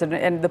difference,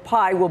 and the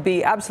pie will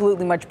be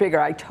absolutely much bigger.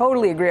 I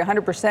totally agree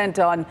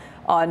 100%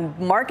 on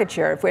market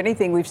share. If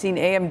anything, we've seen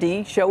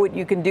AMD show what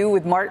you can do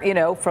with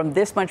from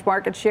this much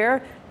market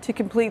share to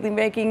completely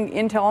making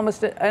Intel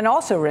almost an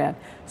also-ran.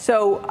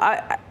 So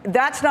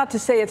that's not to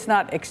say it's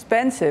not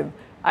expensive.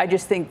 I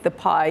just think the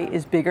pie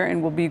is bigger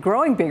and will be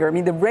growing bigger. I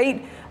mean, the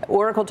rate,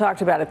 Oracle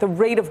talked about it, the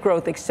rate of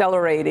growth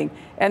accelerating.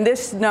 And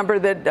this number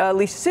that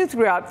Lisa Su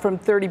threw out from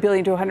 30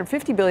 billion to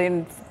 150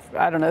 billion,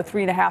 I don't know,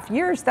 3.5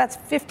 years, that's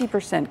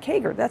 50%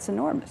 CAGR. That's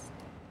enormous.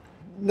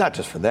 Not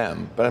just for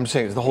them, but I'm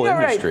saying it's the whole Yeah,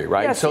 industry,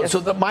 right? Yes, so,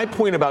 yes. my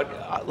point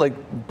about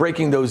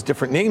breaking those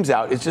different names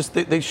out is just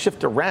they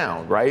shift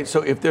around, right?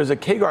 So if there's a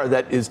CAGR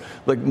that is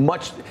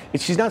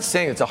she's not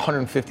saying it's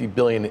 150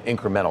 billion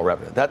incremental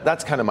revenue.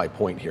 That's kind of my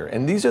point here.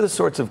 And these are the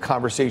sorts of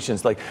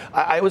conversations. Like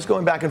I was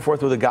going back and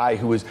forth with a guy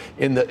who was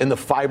in the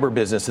fiber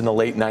business in the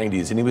late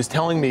 90s, and he was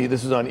telling me,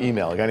 this was on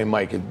email, a guy named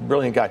Mike, a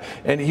brilliant guy,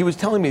 and he was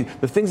telling me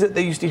the things that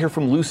they used to hear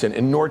from Lucent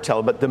and Nortel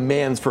about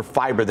demands for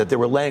fiber that they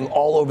were laying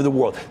all over the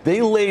world.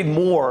 They laid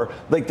more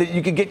like that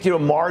you could get to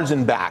Mars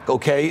and back,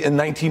 okay, in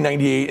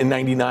 1998 and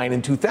 99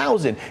 and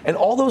 2000. And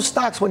all those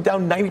stocks went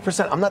down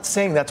 90%. I'm not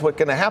saying that's what's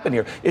going to happen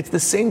here. It's the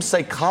same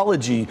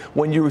psychology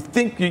when you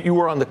think you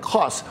were on the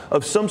cusp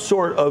of some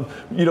sort of,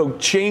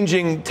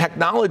 changing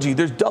technology.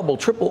 There's double,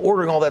 triple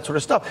ordering, all that sort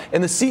of stuff.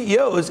 And the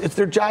CEOs, it's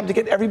their job to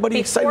get everybody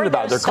excited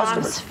about their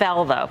customers. Stocks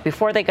fell, though,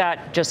 before they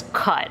got just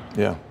cut.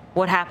 Yeah.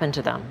 What happened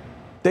to them?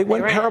 They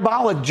went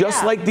parabolic,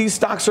 just like these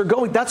stocks are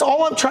going. That's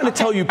all I'm trying to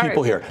tell you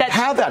people here.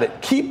 Have at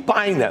it. Keep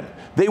buying them.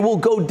 They will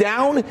go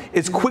down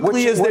as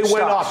quickly as they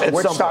went up.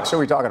 Which stocks are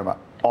we talking about?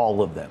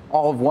 All of them.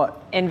 All of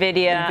what?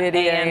 NVIDIA,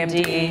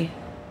 AMD,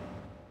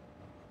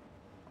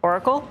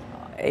 Oracle?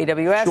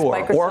 AWS, sure.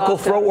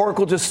 Microsoft.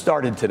 Oracle just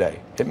started today.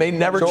 It may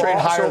never trade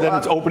higher than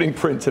its opening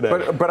print today.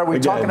 But are we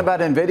talking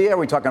about NVIDIA? Are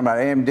we talking about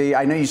AMD?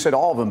 I know you said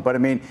all of them, but I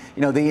mean,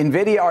 the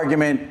NVIDIA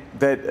argument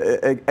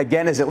that,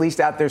 again, is at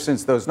least out there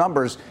since those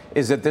numbers,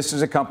 is that this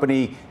is a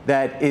company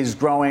that is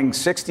growing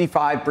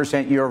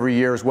 65% year over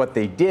year is what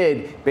they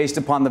did based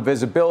upon the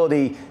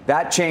visibility.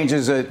 That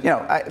changes,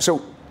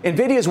 so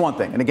NVIDIA is one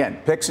thing. And again,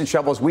 picks and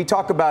shovels. We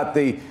talk about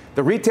the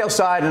retail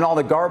side and all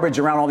the garbage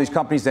around all these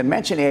companies that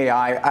mention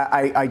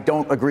AI. I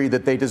don't agree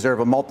that they deserve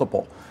a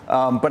multiple.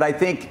 But I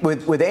think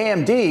with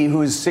AMD,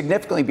 who's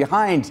significantly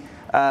behind,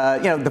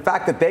 the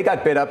fact that they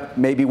got bid up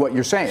may be what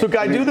you're saying. So,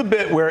 Guy, do the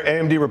bit where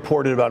AMD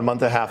reported about a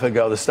month and a half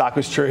ago. The stock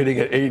was trading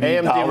at $80.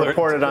 AMD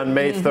reported on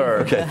May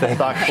 3rd. Okay, the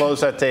stock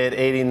closed that day at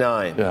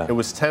 89. Yeah. It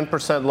was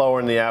 10%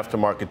 lower in the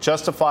aftermarket,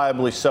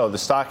 justifiably so. The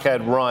stock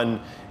had run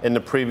in the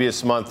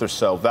previous month or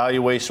so.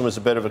 Valuation was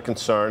a bit of a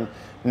concern.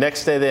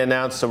 Next day, they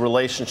announced a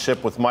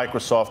relationship with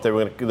Microsoft. They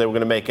were going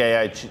to make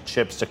AI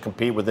chips to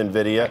compete with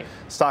NVIDIA.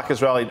 Stock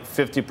has rallied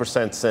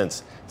 50%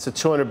 since. It's a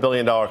 $200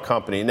 billion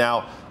company.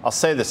 Now, I'll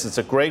say this, it's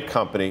a great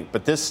company,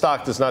 but this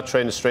stock does not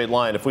trade in a straight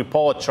line. If we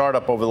pull a chart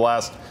up over the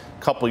last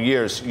couple of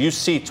years, you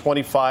see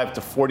 25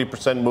 to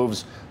 40%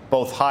 moves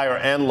both higher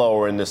and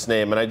lower in this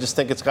name, and I just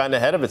think it's gotten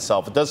ahead of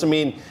itself. It doesn't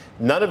mean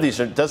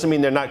doesn't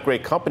mean they're not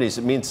great companies.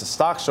 It means the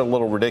stocks are a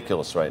little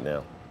ridiculous right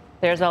now.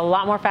 There's a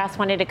lot more Fast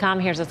Money to come.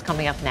 Here's what's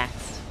coming up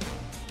next.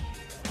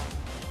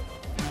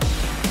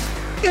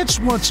 It's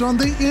what's on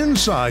the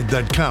inside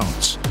that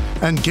counts.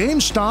 And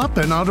GameStop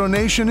and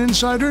AutoNation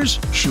insiders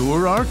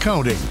sure are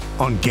counting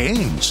on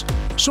gains.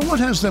 So what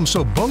has them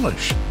so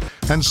bullish?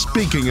 And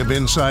speaking of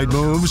inside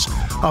moves,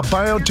 a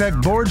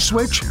biotech board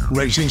switch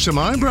raising some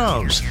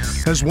eyebrows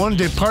as one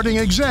departing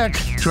exec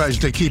tries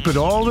to keep it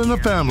all in the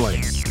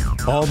family.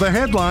 All the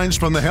headlines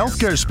from the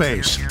healthcare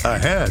space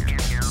ahead.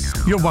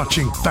 You're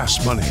watching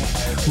Fast Money,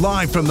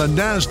 live from the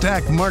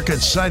NASDAQ market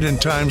site in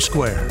Times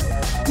Square.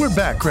 We're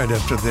back right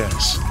after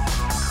this.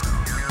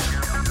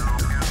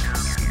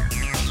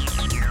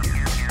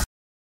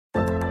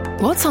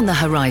 What's on the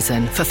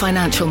horizon for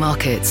financial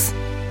markets?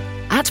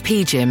 At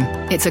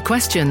PGIM, it's a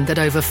question that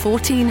over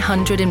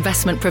 1,400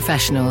 investment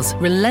professionals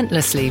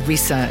relentlessly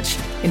research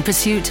in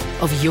pursuit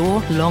of your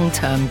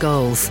long-term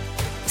goals.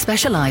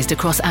 Specialized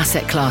across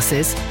asset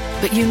classes,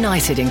 but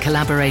united in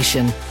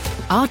collaboration,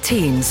 our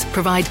teams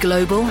provide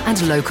global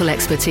and local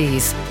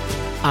expertise.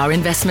 Our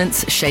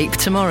investments shape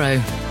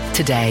tomorrow,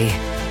 today.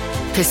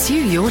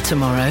 Pursue your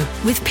tomorrow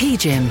with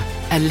PGIM,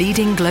 a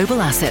leading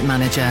global asset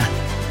manager.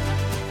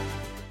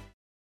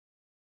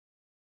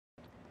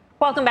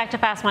 Welcome back to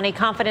Fast Money.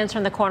 Confidence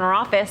from the corner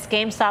office.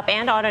 GameStop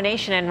and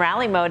AutoNation in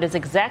rally mode as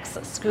execs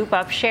scoop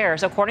up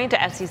shares. According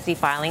to SEC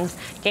filings,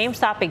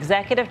 GameStop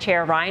executive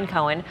chair Ryan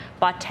Cohen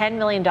bought $10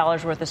 million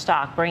worth of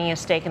stock, bringing his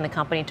stake in the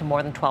company to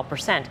more than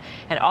 12%.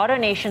 And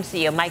AutoNation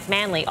CEO Mike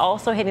Manley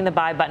also hitting the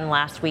buy button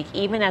last week,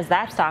 even as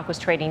that stock was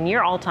trading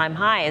near all-time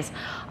highs.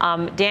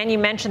 Dan, you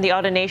mentioned the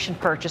AutoNation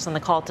purchase on the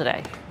call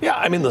today. Yeah,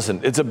 I mean,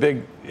 listen, it's a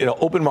big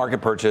open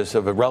market purchase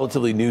of a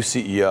relatively new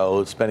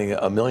CEO, spending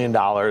 $1 million,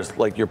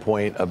 like your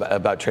point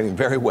about trading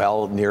very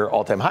well near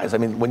all-time highs. I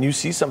mean, when you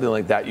see something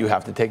like that, you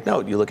have to take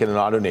note. You look at an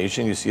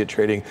AutoNation, you see it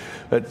trading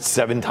at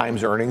 7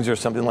 times earnings or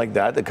something like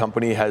that. The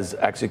company has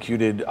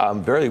executed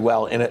very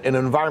well in an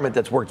environment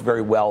that's worked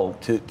very well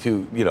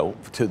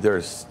to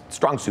their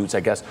strong suits,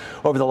 I guess,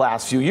 over the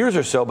last few years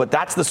or so. But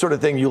that's the sort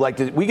of thing you like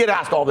to. We get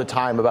asked all the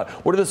time about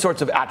what are the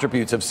sorts of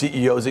attributes of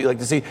CEOs that you like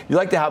to see. You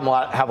like to have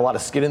a lot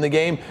of skin in the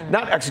game,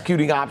 not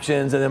executing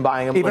options and then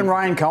buying them. Even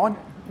Ryan Cohen?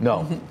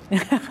 No.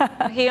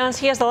 He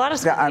has a lot of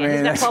skin. Yeah, I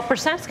mean, he's got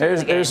 12% skin in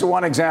the game. There's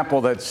one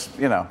example that's,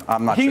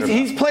 I'm not sure.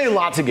 He's played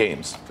lots of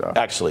games,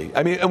 actually.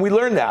 I mean, and we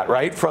learned that,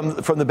 right, from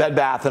the Bed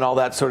Bath and all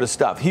that sort of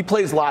stuff. He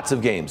plays lots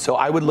of games. So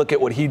I would look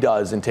at what he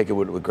does and take it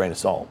with a grain of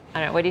salt. I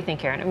don't know. What do you think,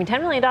 Karen? I mean,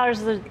 $10 million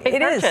is a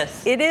big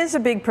purchase. It is a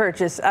big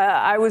purchase.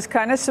 I was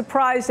kind of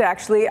surprised,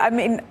 actually. I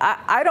mean,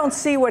 I don't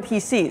see what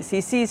he sees.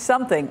 He sees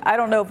something. I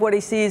don't know if what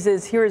he sees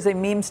is here is a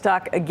meme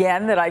stock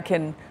again that I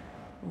can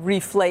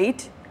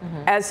reflate.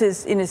 Mm-hmm. As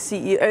in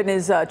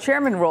his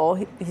chairman role,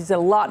 he's a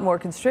lot more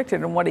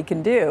constricted in what he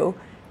can do,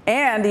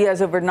 and he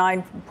has over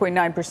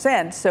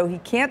 9.9%, so he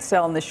can't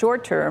sell in the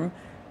short term.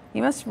 He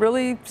must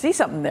really see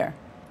something there.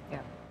 Yeah.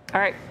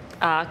 All right.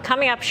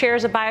 Coming up,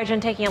 shares of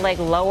Biogen taking a leg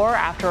lower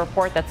after a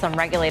report that some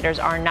regulators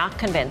are not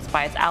convinced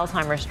by its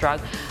Alzheimer's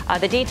drug.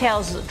 The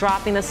details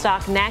dropping the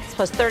stock next,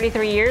 plus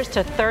 33 years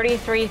to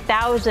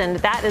 33,000.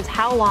 That is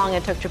how long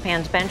it took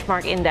Japan's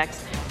benchmark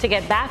index to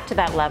get back to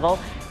that level.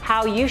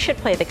 How you should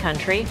play the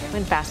country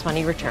when Fast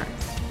Money returns.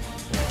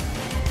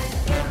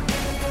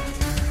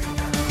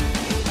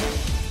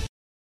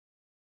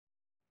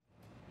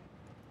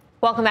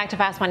 Welcome back to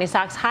Fast Money.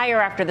 Stocks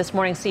higher after this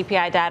morning's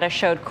CPI data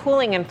showed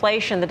cooling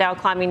inflation. The Dow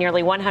climbing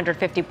nearly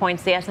 150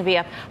 points, the S&P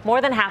up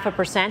more than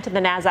 0.5%, and the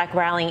Nasdaq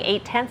rallying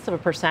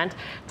 0.8%.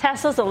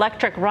 Tesla's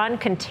electric run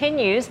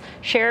continues.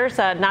 Shares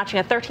notching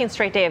a 13th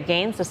straight day of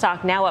gains. The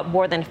stock now up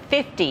more than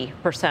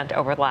 50%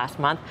 over the last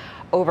month.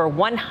 Over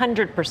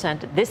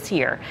 100% this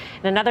year.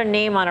 And another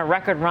name on a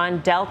record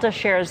run, Delta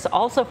shares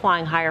also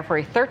flying higher for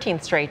a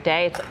 13th straight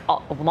day. It's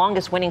the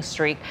longest winning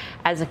streak.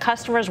 As the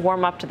customers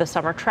warm up to the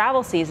summer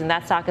travel season,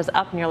 that stock is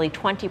up nearly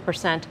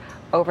 20%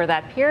 over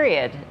that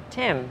period.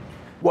 Tim.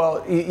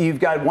 Well, you've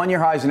got one-year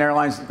highs in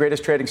airlines, the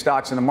greatest trading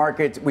stocks in the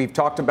market. We've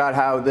talked about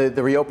how the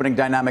reopening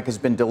dynamic has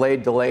been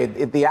delayed.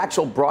 The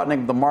actual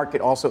broadening of the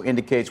market also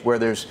indicates where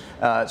there's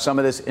some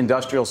of this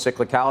industrial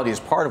cyclicality is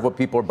part of what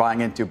people are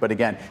buying into. But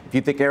again, if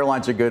you think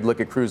airlines are good,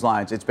 look at cruise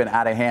lines. It's been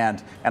out of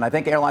hand. And I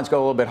think airlines go a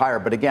little bit higher.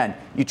 But again,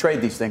 you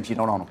trade these things, you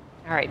don't own them.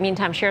 All right.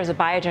 Meantime, shares of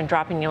Biogen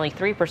dropping nearly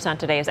 3%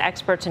 today as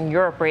experts in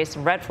Europe raised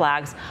some red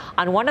flags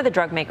on one of the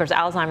drug maker's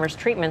Alzheimer's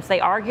treatments. They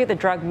argue the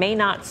drug may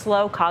not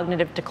slow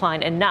cognitive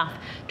decline enough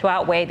to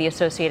outweigh the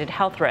associated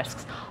health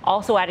risks.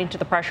 Also adding to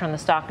the pressure on the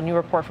stock, a new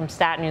report from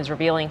Stat News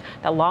revealing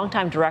that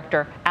longtime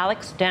director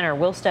Alex Denner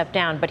will step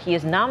down, but he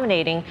is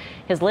nominating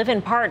his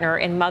live-in partner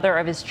and mother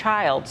of his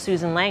child,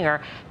 Susan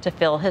Langer, to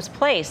fill his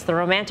place. The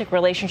romantic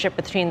relationship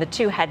between the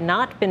two had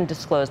not been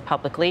disclosed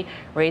publicly,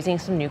 raising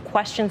some new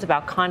questions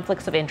about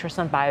conflicts of interest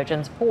on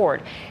Biogen's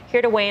board.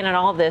 Here to weigh in on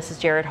all of this is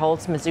Jared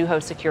Holtz,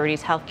 Mizuho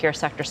Securities healthcare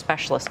sector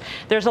specialist.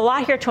 There's a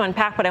lot here to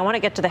unpack, but I want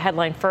to get to the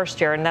headline first,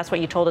 Jared, and that's what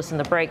you told us in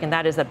the break, and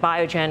that is that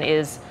Biogen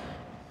is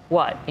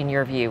what, in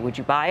your view? Would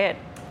you buy it?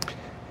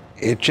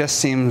 It just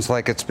seems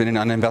like it's been an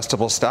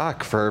uninvestable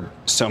stock for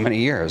so many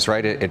years,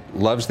 right? It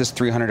loves this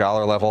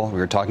 $300 level. We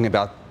were talking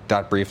about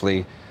that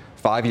briefly.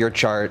 5-year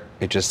chart,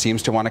 it just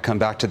seems to want to come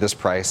back to this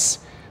price.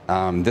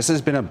 This has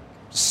been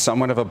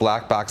somewhat of a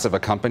black box of a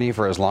company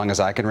for as long as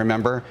I can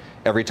remember.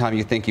 Every time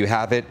you think you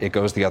have it, it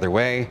goes the other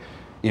way.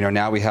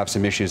 Now we have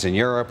some issues in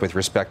Europe with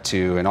respect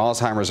to an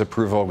Alzheimer's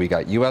approval. We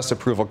got U.S.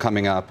 approval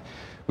coming up.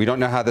 We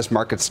don't know how this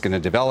market's going to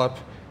develop.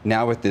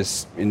 Now with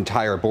this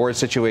entire board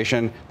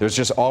situation, there's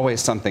just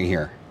always something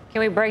here.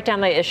 Can we break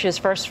down the issues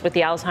first with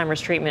the Alzheimer's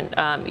treatment?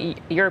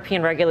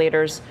 European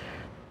regulators,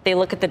 they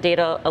look at the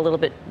data a little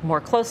bit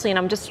more closely,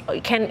 and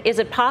is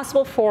it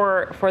possible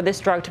for this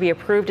drug to be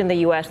approved in the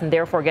U.S. and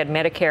therefore get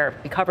Medicare,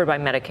 be covered by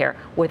Medicare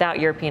without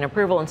European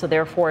approval, and so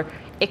therefore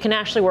it can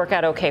actually work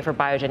out okay for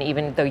Biogen,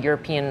 even though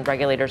European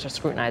regulators are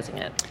scrutinizing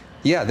it?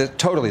 Yeah,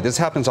 totally. This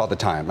happens all the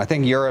time. I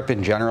think Europe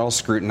in general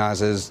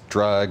scrutinizes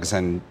drugs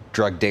and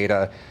drug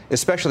data,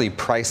 especially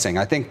pricing.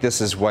 I think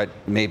this is what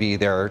maybe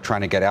they're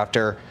trying to get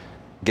after,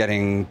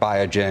 getting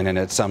Biogen and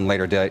at some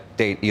later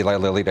date Eli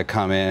Lilly to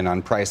come in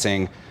on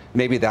pricing.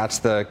 Maybe that's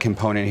the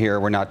component here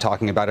we're not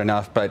talking about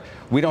enough, but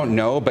we don't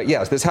know. But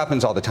yes, this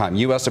happens all the time.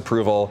 U.S.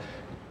 approval,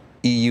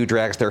 EU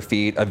drags their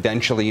feet,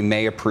 eventually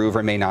may approve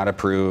or may not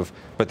approve,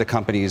 but the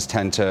companies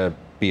tend to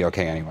be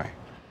okay anyway.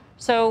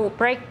 So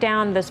break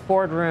down this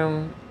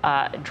boardroom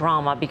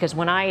drama, because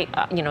when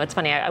it's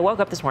funny, I woke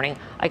up this morning,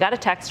 I got a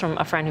text from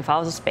a friend who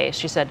follows the space.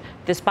 She said,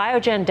 this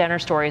Biogen Denner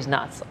story is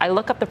nuts. I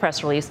look up the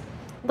press release.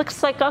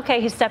 Looks like,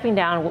 okay, he's stepping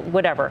down,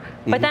 whatever.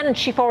 Mm-hmm. But then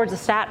she forwards a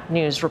Stat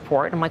News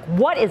report. I'm like,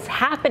 what is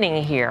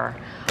happening here?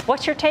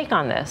 What's your take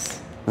on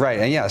this? Right.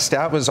 And yeah,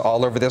 Stat was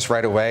all over this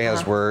right away,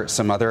 as were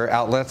some other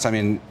outlets. I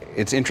mean,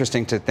 it's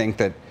interesting to think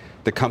that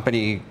the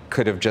company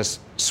could have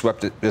just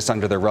swept this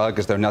under the rug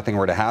as though nothing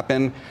were to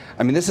happen.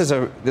 I mean, this is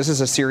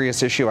a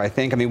serious issue, I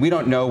think. I mean, we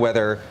don't know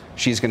whether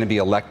she's going to be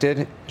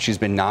elected. She's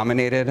been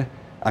nominated.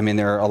 I mean,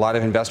 there are a lot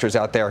of investors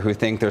out there who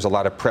think there's a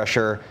lot of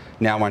pressure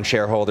now on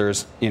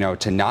shareholders,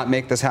 to not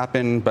make this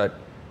happen, but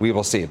we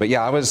will see. But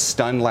yeah, I was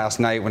stunned last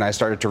night when I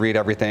started to read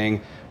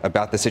everything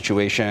about the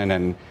situation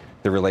and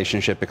the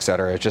relationship, et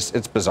cetera.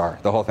 It's bizarre,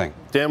 the whole thing.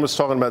 Dan was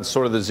talking about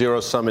sort of the zero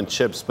sum in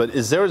chips, but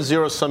is there a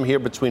zero sum here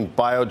between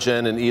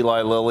Biogen and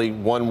Eli Lilly?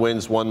 One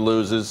wins, one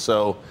loses.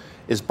 So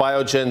is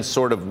Biogen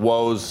sort of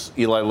woes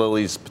Eli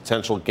Lilly's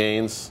potential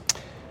gains?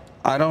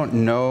 I don't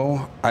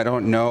know.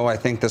 I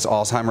think this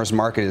Alzheimer's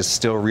market is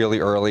still really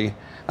early.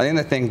 I think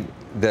the thing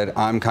that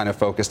I'm kind of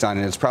focused on,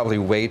 and it's probably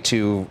way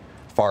too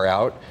far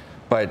out,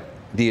 but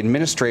the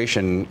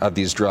administration of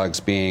these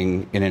drugs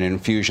being in an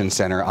infusion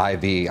center,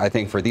 IV, I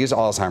think for these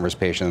Alzheimer's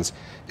patients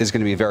is going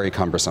to be very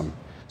cumbersome.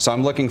 So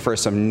I'm looking for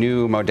some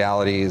new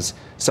modalities,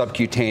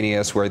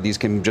 subcutaneous, where these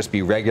can just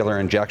be regular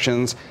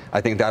injections.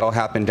 I think that'll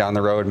happen down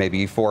the road,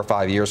 maybe 4 or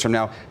 5 years from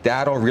now.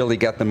 That'll really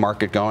get the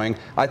market going.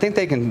 I think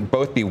they can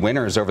both be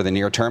winners over the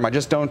near term. I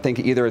just don't think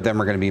either of them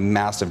are going to be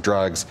massive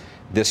drugs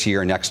this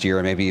year, next year,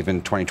 or maybe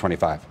even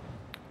 2025.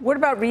 What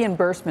about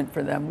reimbursement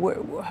for them?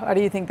 How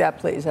do you think that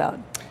plays out?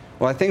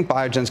 Well, I think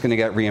Biogen's going to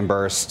get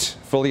reimbursed,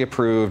 fully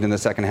approved in the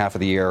second half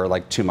of the year,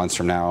 like 2 months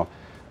from now.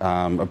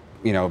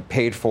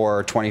 Paid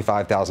for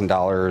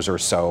 $25,000 or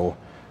so.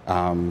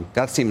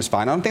 That seems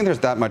fine. I don't think there's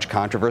that much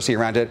controversy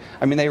around it.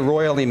 I mean, they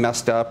royally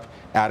messed up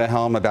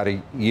Aduhelm about a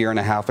year and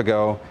a half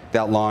ago.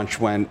 That launch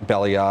went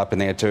belly up,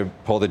 and they had to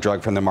pull the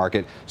drug from the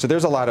market. So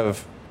there's a lot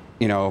of,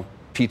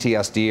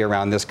 PTSD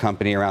around this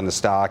company, around the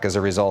stock as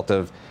a result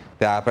of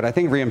that. But I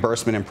think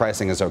reimbursement and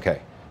pricing is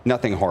okay.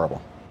 Nothing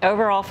horrible.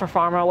 Overall for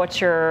pharma,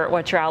 what's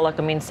your outlook?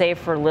 I mean, save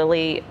for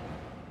Lilly,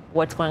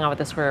 what's going on with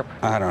this group?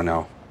 I don't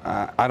know.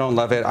 I don't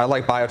love it. I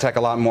like biotech a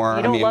lot more.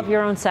 You don't love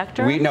your own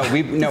sector? We've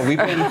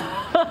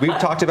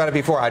talked about it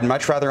before. I'd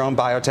much rather own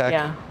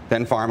biotech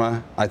than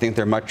pharma. I think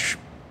they're much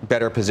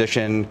better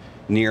positioned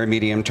near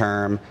medium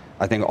term.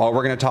 I think all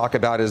we're going to talk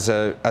about as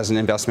an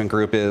investment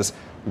group is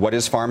what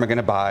is pharma going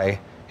to buy.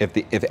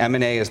 If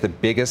M&A is the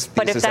biggest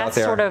thesis out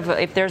there.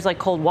 But if there's like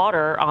cold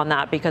water on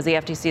that because the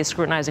FTC is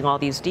scrutinizing all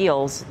these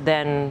deals,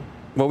 then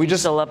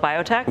still love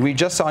biotech? We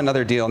just saw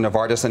another deal.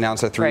 Novartis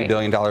announced a $3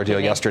 billion deal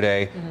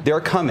yesterday. Mm-hmm. They're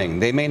coming.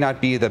 They may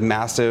not be the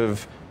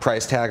massive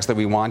price tags that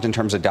we want in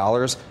terms of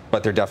dollars,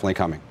 but they're definitely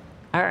coming.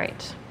 All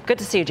right. Good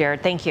to see you,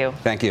 Jared. Thank you.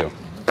 Thank you.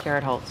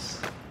 Jared Holtz.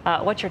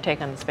 What's your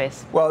take on the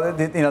space? Well,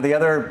 the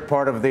other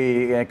part of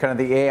the kind of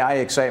the AI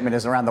excitement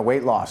is around the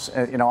weight loss,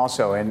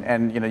 also.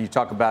 And you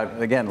talk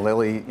about, again,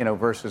 Lilly,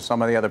 versus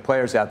some of the other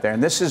players out there.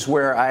 And this is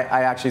where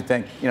I actually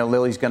think,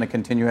 Lilly's going to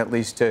continue at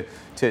least to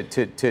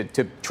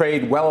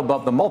trade well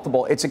above the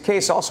multiple. It's a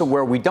case also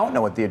where we don't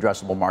know what the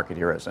addressable market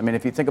here is. I mean,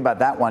 if you think about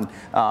that one,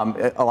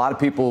 a lot of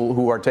people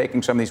who are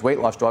taking some of these weight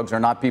loss drugs are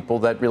not people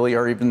that really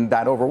are even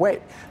that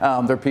overweight.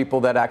 They're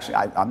people that actually,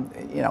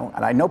 and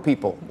I know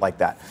people like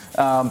that.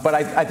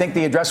 But I think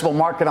the addressable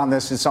market on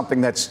this is something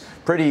that's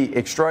pretty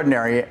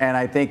extraordinary, and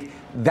I think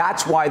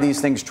that's why these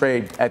things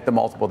trade at the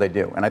multiple they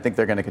do, and I think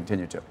they're going to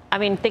continue to. I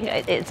mean,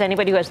 it's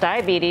anybody who has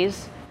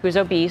diabetes, who's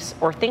obese,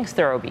 or thinks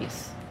they're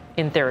obese.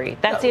 In theory,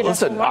 that's the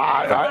listen.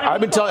 I've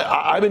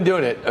been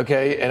doing it,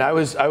 okay, and I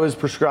was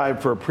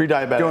prescribed for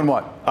pre-diabetic. Doing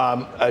what?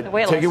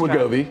 Taking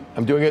Wegovy.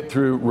 I'm doing it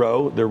through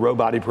Row, their Row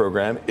Body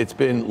program. It's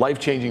been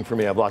life-changing for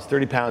me. I've lost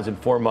 30 pounds in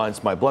 4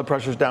 months. My blood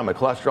pressure's down. My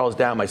cholesterol's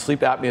down. My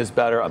sleep apnea is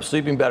better. I'm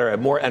sleeping better. I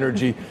have more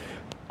energy.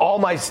 All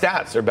my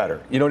stats are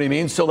better. You know what I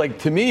mean? So,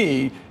 to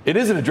me, it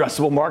is an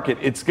addressable market.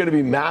 It's going to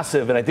be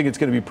massive, and I think it's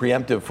going to be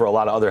preemptive for a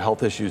lot of other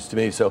health issues to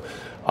me. So,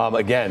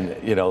 again,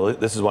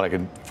 this is what I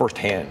can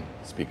firsthand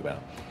speak about.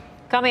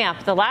 Coming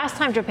up, the last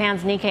time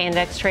Japan's Nikkei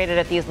index traded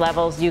at these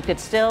levels, you could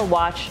still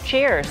watch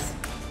Cheers,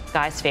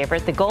 Guy's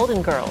favorite, The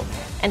Golden Girls,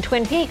 and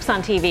Twin Peaks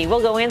on TV.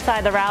 We'll go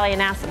inside the rally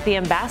and ask the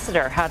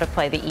ambassador how to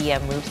play the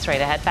EM move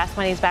straight ahead. Fast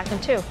Money's back in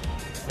 2.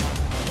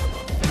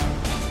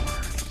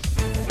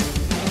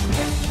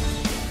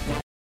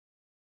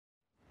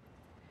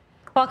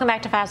 Welcome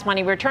back to Fast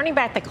Money. We're turning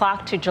back the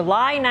clock to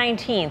July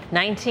 19th,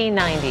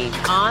 1990.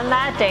 On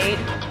that date,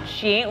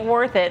 She Ain't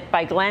Worth It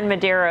by Glenn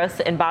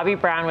Medeiros and Bobby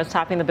Brown was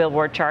topping the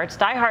Billboard charts.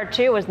 Die Hard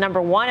 2 was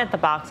 #1 at the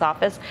box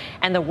office,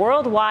 and the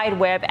World Wide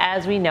Web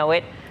as we know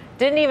it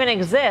didn't even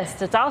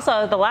exist. It's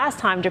also the last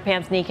time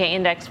Japan's Nikkei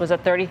index was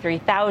at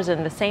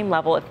 33,000, the same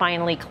level it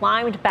finally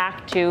climbed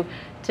back to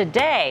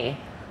today.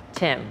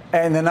 Tim.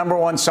 And the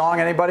 #1 song,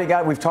 anybody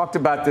got? We've talked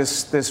about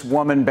this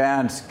woman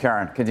band,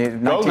 Karen. Could you?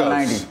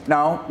 1990.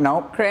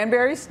 No.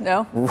 Cranberries?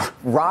 No.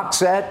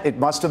 Roxette, It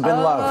Must Have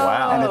Been Love.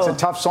 Wow. And it's a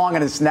tough song,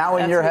 and it's now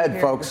in your head,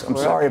 folks. I'm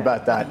sorry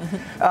about that.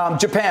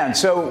 Japan.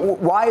 So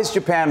why is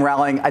Japan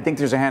rallying? I think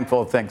there's a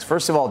handful of things.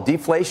 First of all,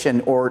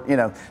 deflation, or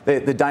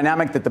the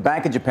dynamic that the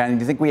Bank of Japan,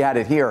 and you think we had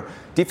it here.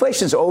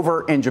 Deflation's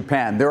over in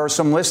Japan. There are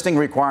some listing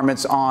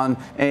requirements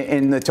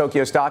in the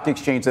Tokyo Stock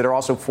Exchange that are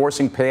also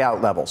forcing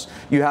payout levels.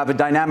 You have a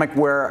dynamic dynamic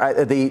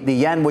where the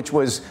yen, which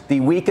was the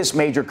weakest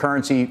major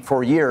currency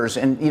for years,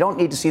 and you don't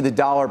need to see the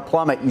dollar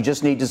plummet. You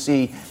just need to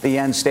see the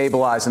yen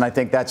stabilize. And I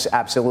think that's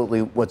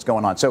absolutely what's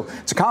going on. So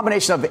it's a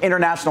combination of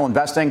international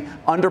investing,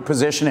 under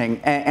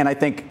positioning. And I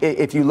think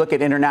if you look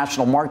at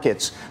international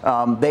markets,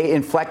 they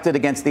inflected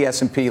against the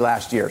S&P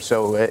last year.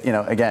 So,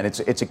 again,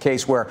 it's a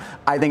case where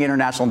I think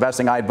international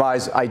investing, I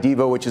advise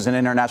IDEVO, which is an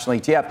international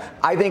ETF.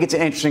 I think it's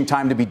an interesting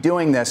time to be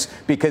doing this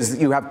because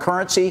you have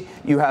currency,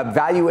 you have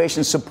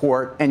valuation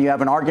support, and you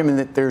have an argument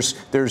that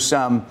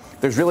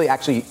there's really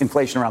actually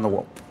inflation around the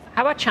world.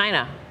 How about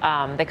China?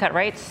 They cut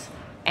rates.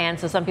 And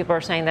so some people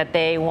are saying that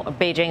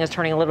Beijing is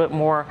turning a little bit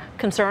more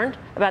concerned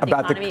about the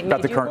economy.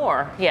 About the current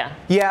more. Yeah.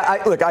 Yeah.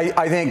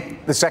 I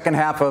think the second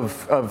half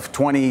of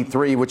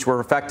 23, which we're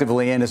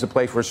effectively in, is a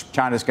place where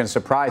China's going to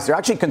surprise. They're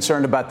actually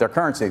concerned about their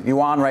currency.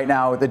 Yuan right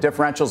now, the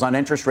differentials on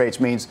interest rates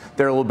means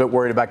they're a little bit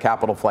worried about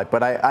capital flight.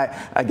 But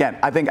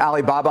I think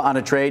Alibaba on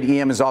a trade,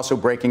 EM is also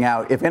breaking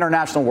out. If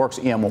international works,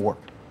 EM will work.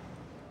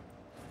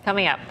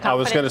 Coming up. I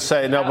was going to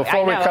say,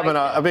 before we come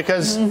in,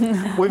 because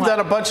we've done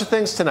a bunch of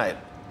things tonight.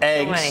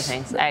 Eggs. So many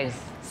things. Eggs.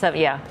 So,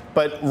 yeah.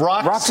 But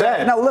Rock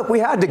said. No, look, we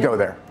had to go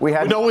there.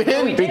 No, we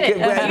didn't.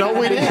 No,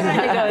 we didn't.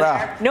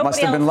 Well, must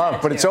have been love,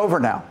 but it's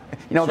over now.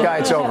 Guy,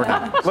 it's over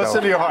now.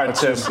 Listen to your heart,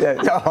 Tim.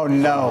 Oh,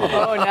 no.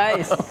 Oh,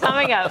 nice.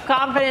 Coming up,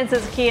 confidence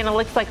is key, and it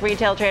looks like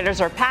retail traders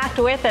are packed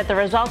with it. The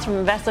results from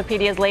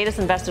Investopedia's latest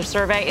investor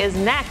survey is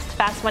next.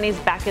 Fast Money's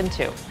back in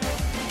 2.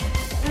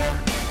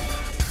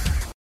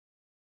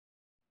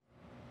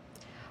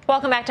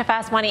 Welcome back to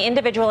Fast Money.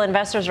 Individual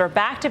investors are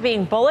back to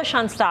being bullish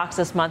on stocks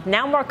this month,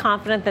 now more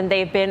confident than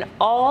they've been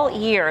all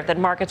year that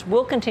markets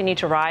will continue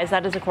to rise.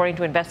 That is according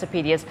to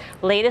Investopedia's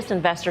latest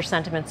investor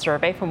sentiment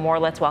survey. For more,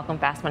 let's welcome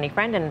Fast Money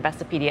friend and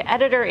Investopedia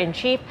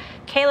editor-in-chief,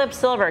 Caleb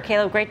Silver.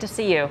 Caleb, great to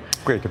see you.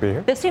 Great to be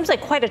here. This seems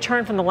like quite a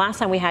turn from the last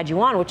time we had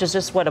you on, which is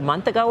just, a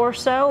month ago or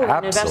so?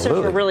 When investors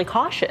were really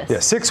cautious. Yeah,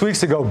 6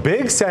 weeks ago,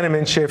 big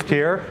sentiment shift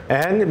here,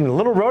 and a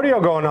little rodeo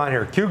going on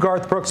here. Cue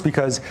Garth Brooks,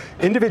 because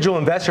individual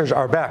investors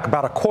are back.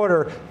 About a quarter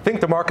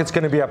think the market's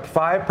going to be up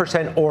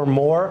 5% or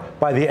more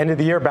by the end of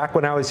the year. Back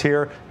when I was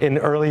here in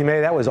early May,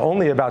 that was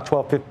only about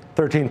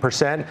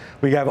 13%.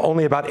 We have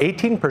only about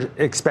 18%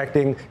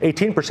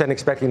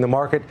 expecting the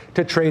market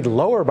to trade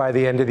lower by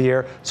the end of the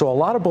year. So a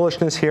lot of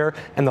bullishness here,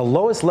 and the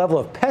lowest level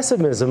of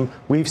pessimism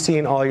we've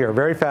seen all year.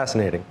 Very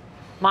fascinating.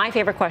 My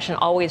favorite question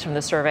always from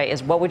the survey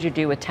is, what would you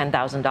do with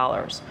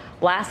 $10,000?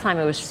 Last time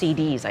it was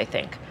CDs, I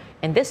think.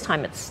 And this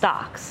time it's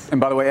stocks.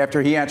 And by the way,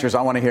 after he answers,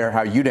 I want to hear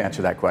how you'd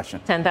answer that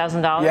question.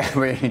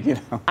 $10,000?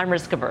 Yeah, I'm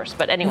risk averse,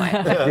 but anyway.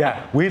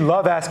 Yeah, we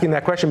love asking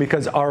that question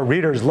because our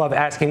readers love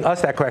asking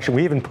us that question.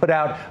 We even put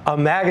out a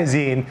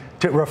magazine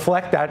to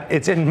reflect that.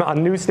 It's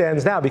on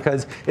newsstands now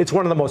because it's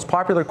one of the most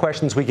popular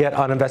questions we get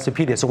on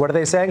Investopedia. So what are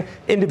they saying?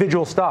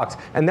 Individual stocks.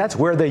 And that's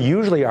where they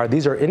usually are.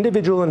 These are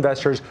individual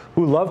investors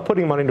who love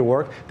putting money to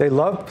work. They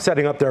love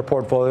setting up their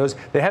portfolios.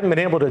 They haven't been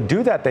able to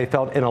do that, they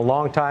felt, in a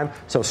long time.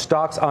 So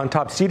stocks on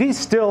top. CDs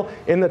still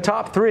in the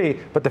top 3,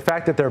 but the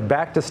fact that they're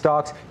back to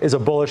stocks is a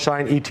bullish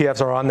sign. ETFs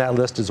are on that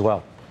list as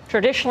well.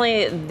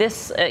 Traditionally,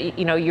 this,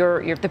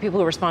 the people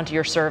who respond to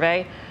your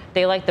survey,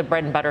 they like the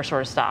bread and butter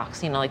sort of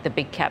stocks, like the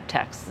big cap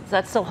techs. Does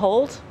that still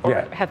hold, or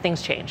have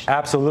things changed?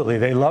 Absolutely.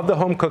 They love the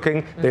home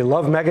cooking. They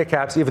love mega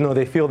caps, even though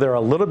they feel they're a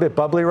little bit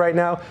bubbly right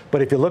now.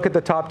 But if you look at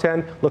the top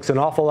 10, looks an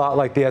awful lot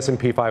like the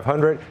S&P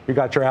 500. You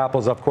got your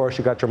Apples, of course.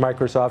 You got your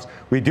Microsofts.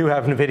 We do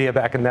have NVIDIA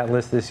back in that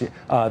list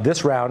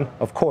this round,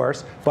 of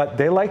course. But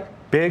they like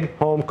big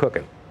home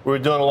cooking. We're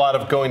doing a lot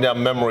of going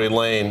down memory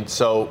lane.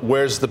 So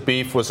where's the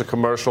beef was a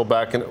commercial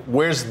back in.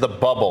 Where's the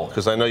bubble?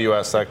 Because I know you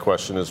asked that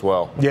question as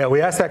well. Yeah, we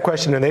asked that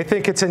question, and they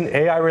think it's in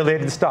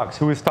AI-related stocks.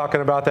 Who was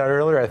talking about that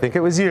earlier? I think it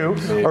was you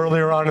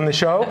earlier on in the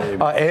show.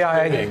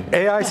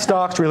 AI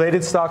stocks,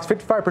 related stocks,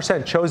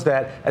 55% chose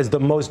that as the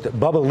most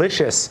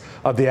bubblicious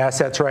of the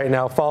assets right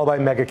now, followed by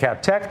mega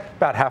cap tech.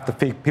 About half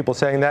the people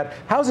saying that.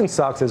 Housing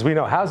stocks, as we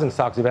know, housing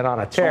stocks have been on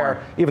a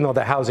tear, even though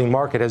the housing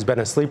market has been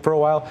asleep for a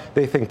while.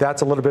 They think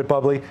that's a little bit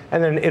bubbly.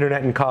 And then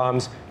internet and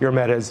comms, your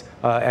Metas,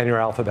 and your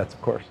Alphabets,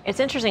 of course. It's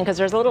interesting because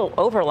there's a little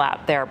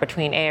overlap there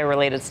between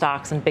AI-related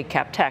stocks and big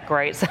cap tech,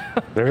 right? So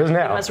there is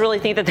now. You must really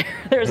think that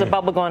there's a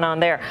bubble going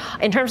on there.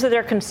 In terms of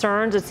their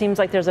concerns, it seems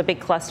like there's a big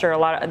cluster.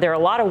 There are a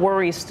lot of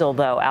worries still,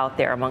 though, out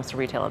there amongst the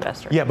retail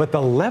investors. Yeah, but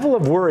the level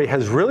of worry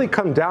has really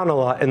come down a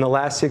lot in the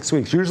last 6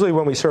 weeks. Usually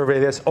when we survey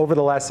this over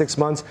the last 6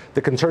 months,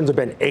 the concerns have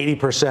been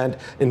 80%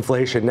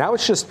 inflation. Now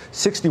it's just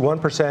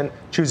 61%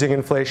 choosing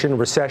inflation,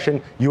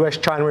 recession,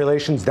 U.S.-China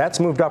relations. That's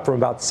moved up from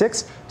about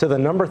 6 to the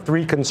number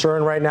 3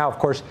 concern right now. Of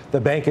course, the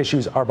bank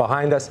issues are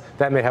behind us.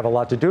 That may have a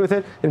lot to do with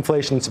it.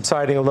 Inflation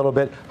subsiding a little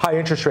bit. High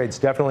interest rates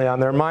definitely on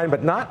their mind,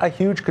 but not a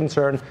huge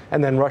concern.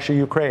 And then Russia,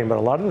 Ukraine. But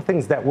a lot of the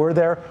things that were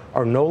there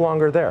are no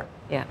longer there.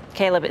 Yeah.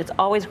 Caleb, it's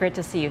always great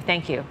to see you.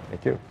 Thank you.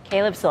 Thank you.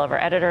 Caleb Silver,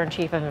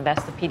 editor-in-chief of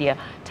Investopedia.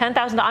 $10,000.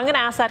 I'm going to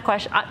ask that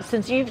question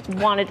since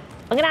you've wanted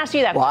I'm going to ask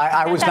you that. Well,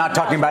 I was not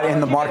talking about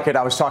in the market.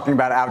 I was talking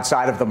about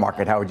outside of the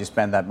market. How would you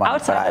spend that money?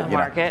 Outside of the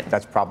market.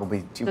 That's probably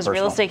too Does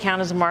personal. real estate count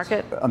as a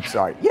market? I'm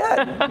sorry.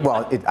 Yeah,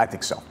 well, I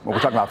think so. Well, we're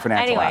talking about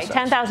financial assets.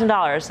 Anyway,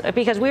 $10,000.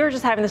 Because we were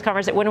just having this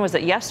conversation. When was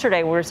it?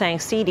 Yesterday, we were saying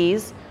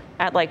CDs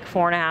at like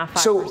 4.5%,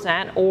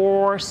 5%,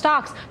 or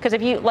stocks. Because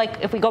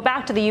if we go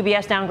back to the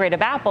UBS downgrade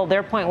of Apple,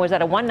 their point was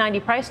at a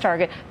 190 price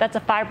target. That's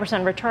a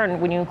 5%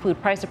 return when you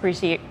include price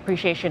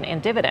appreciation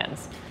and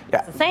dividends. Yeah.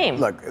 It's the same.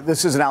 Look,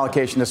 this is an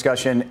allocation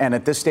discussion, and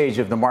at this stage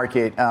of the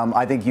market,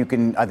 I think you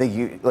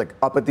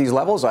up at these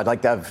levels. I'd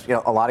like to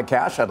have a lot of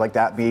cash. I'd like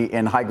to be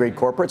in high grade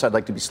corporates. I'd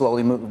like to be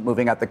slowly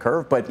moving out the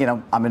curve. But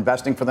I'm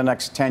investing for the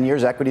next 10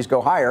 years. Equities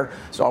go higher,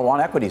 so I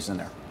want equities in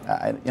there.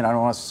 I don't know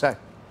what else to say.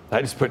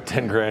 I just put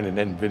 10 grand in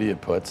NVIDIA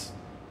puts.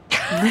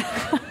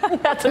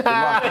 That's a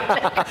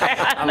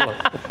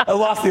I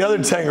lost the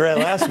other 10 grand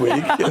last week.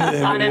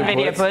 On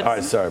NVIDIA puts. All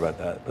right, sorry about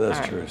that. But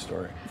that's a true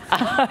story.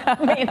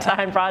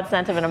 Meantime, broad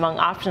sentiment among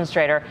options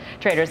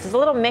traders is a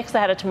little mixed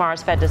ahead of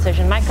tomorrow's Fed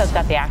decision. Mike has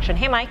got the action.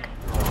 Hey, Mike.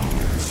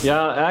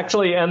 Yeah,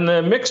 actually, and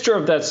the mixture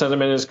of that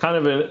sentiment is kind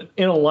of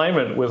in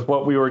alignment with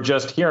what we were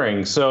just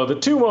hearing. So the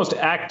two most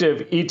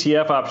active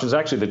ETF options,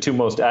 actually the two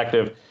most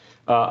active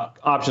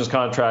options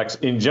contracts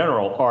in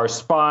general, are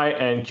SPY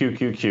and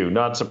QQQ,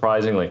 not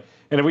surprisingly.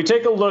 And if we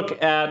take a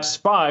look at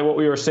SPY, what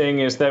we were seeing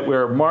is that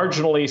we're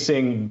marginally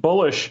seeing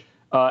bullish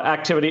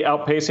activity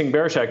outpacing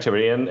bearish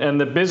activity.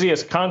 And the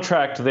busiest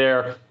contract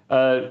there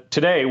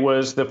today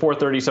was the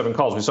 437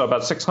 calls. We saw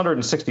about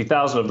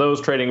 660,000 of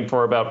those trading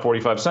for about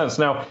 45 cents.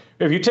 Now,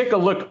 if you take a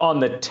look on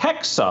the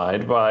tech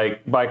side,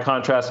 by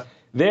contrast,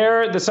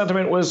 there the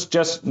sentiment was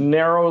just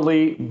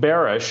narrowly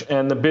bearish,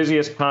 and the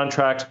busiest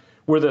contract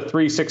were the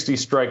 360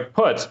 strike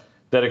puts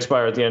that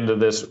expire at the end of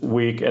this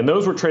week, and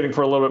those were trading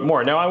for a little bit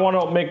more. Now, I want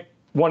to make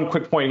one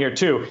quick point here,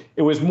 too.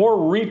 It was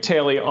more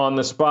retail-y on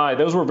the SPY.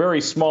 Those were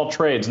very small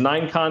trades,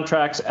 9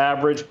 contracts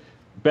average,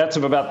 bets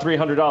of about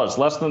 $300,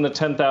 less than the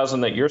 10,000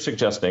 that you're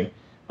suggesting.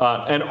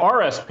 And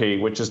RSP,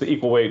 which is the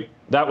equal weight,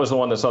 that was the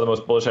one that saw the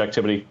most bullish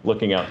activity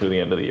looking out through the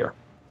end of the year.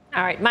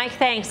 All right, Mike,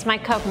 thanks.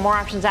 Mike Coe for more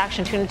options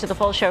action. Tune into the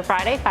full show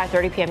Friday,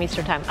 5:30 p.m.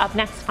 Eastern Time. Up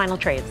next, final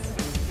trades.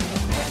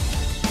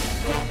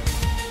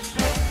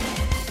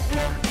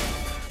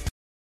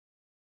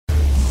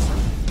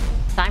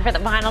 Time for the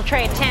final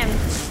trade, Tim.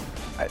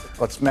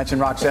 Let's mention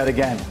Roxette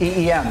again.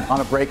 EEM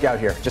on a breakout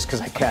here, just because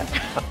I can.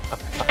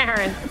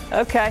 Aaron.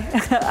 Okay.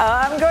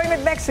 I'm going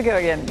with Mexico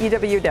again,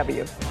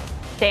 EWW.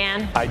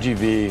 Dan.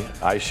 IGV,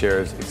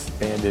 iShares,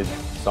 expanded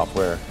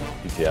software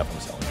ETF. I'm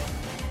selling.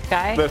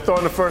 Guy. They're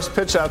throwing the first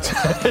pitch out to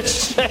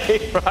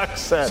Shea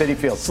Roxette. City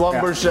Field.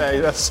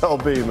 Schlumberger,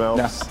 SLB, Mel.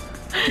 No.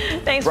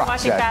 Thanks for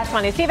watching Fast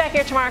Money. See you back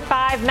here tomorrow at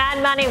 5.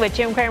 Mad Money with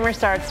Jim Cramer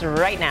starts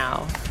right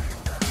now.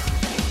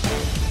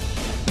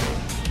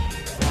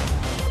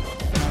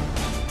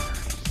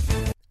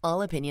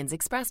 All opinions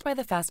expressed by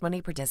the Fast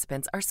Money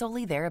participants are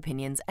solely their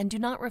opinions and do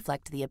not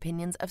reflect the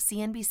opinions of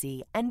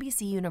CNBC,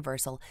 NBC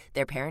Universal,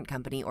 their parent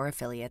company, or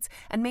affiliates,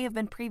 and may have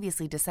been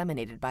previously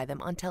disseminated by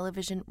them on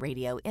television,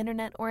 radio,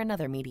 internet, or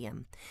another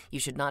medium. You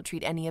should not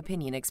treat any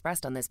opinion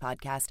expressed on this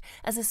podcast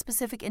as a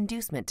specific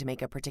inducement to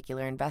make a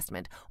particular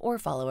investment or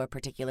follow a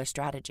particular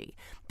strategy,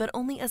 but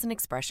only as an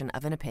expression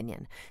of an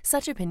opinion.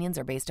 Such opinions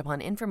are based upon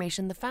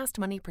information the Fast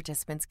Money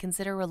participants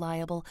consider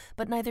reliable,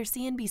 but neither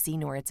CNBC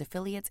nor its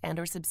affiliates and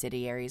or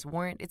subsidiaries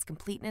warrant its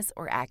completeness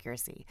or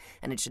accuracy,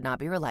 and it should not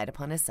be relied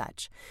upon as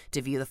such.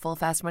 To view the full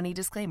Fast Money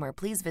disclaimer,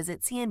 please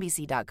visit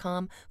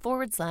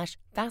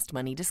cnbc.com/Fast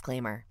Money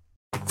Disclaimer.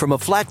 From a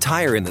flat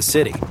tire in the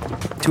city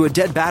to a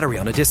dead battery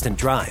on a distant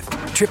drive,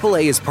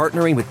 AAA is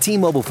partnering with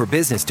T-Mobile for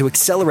Business to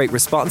accelerate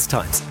response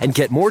times and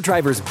get more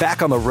drivers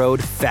back on the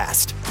road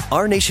fast.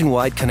 Our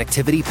nationwide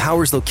connectivity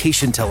powers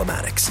location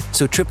telematics,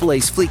 so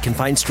AAA's fleet can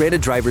find stranded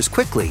drivers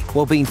quickly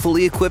while being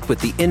fully equipped with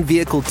the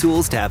in-vehicle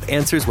tools to have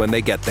answers when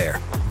they get there.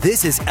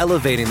 This is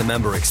elevating the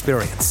member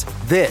experience.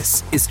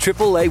 This is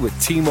AAA with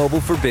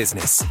T-Mobile for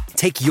Business.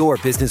 Take your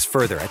business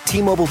further at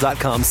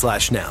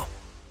T-Mobile.com/now.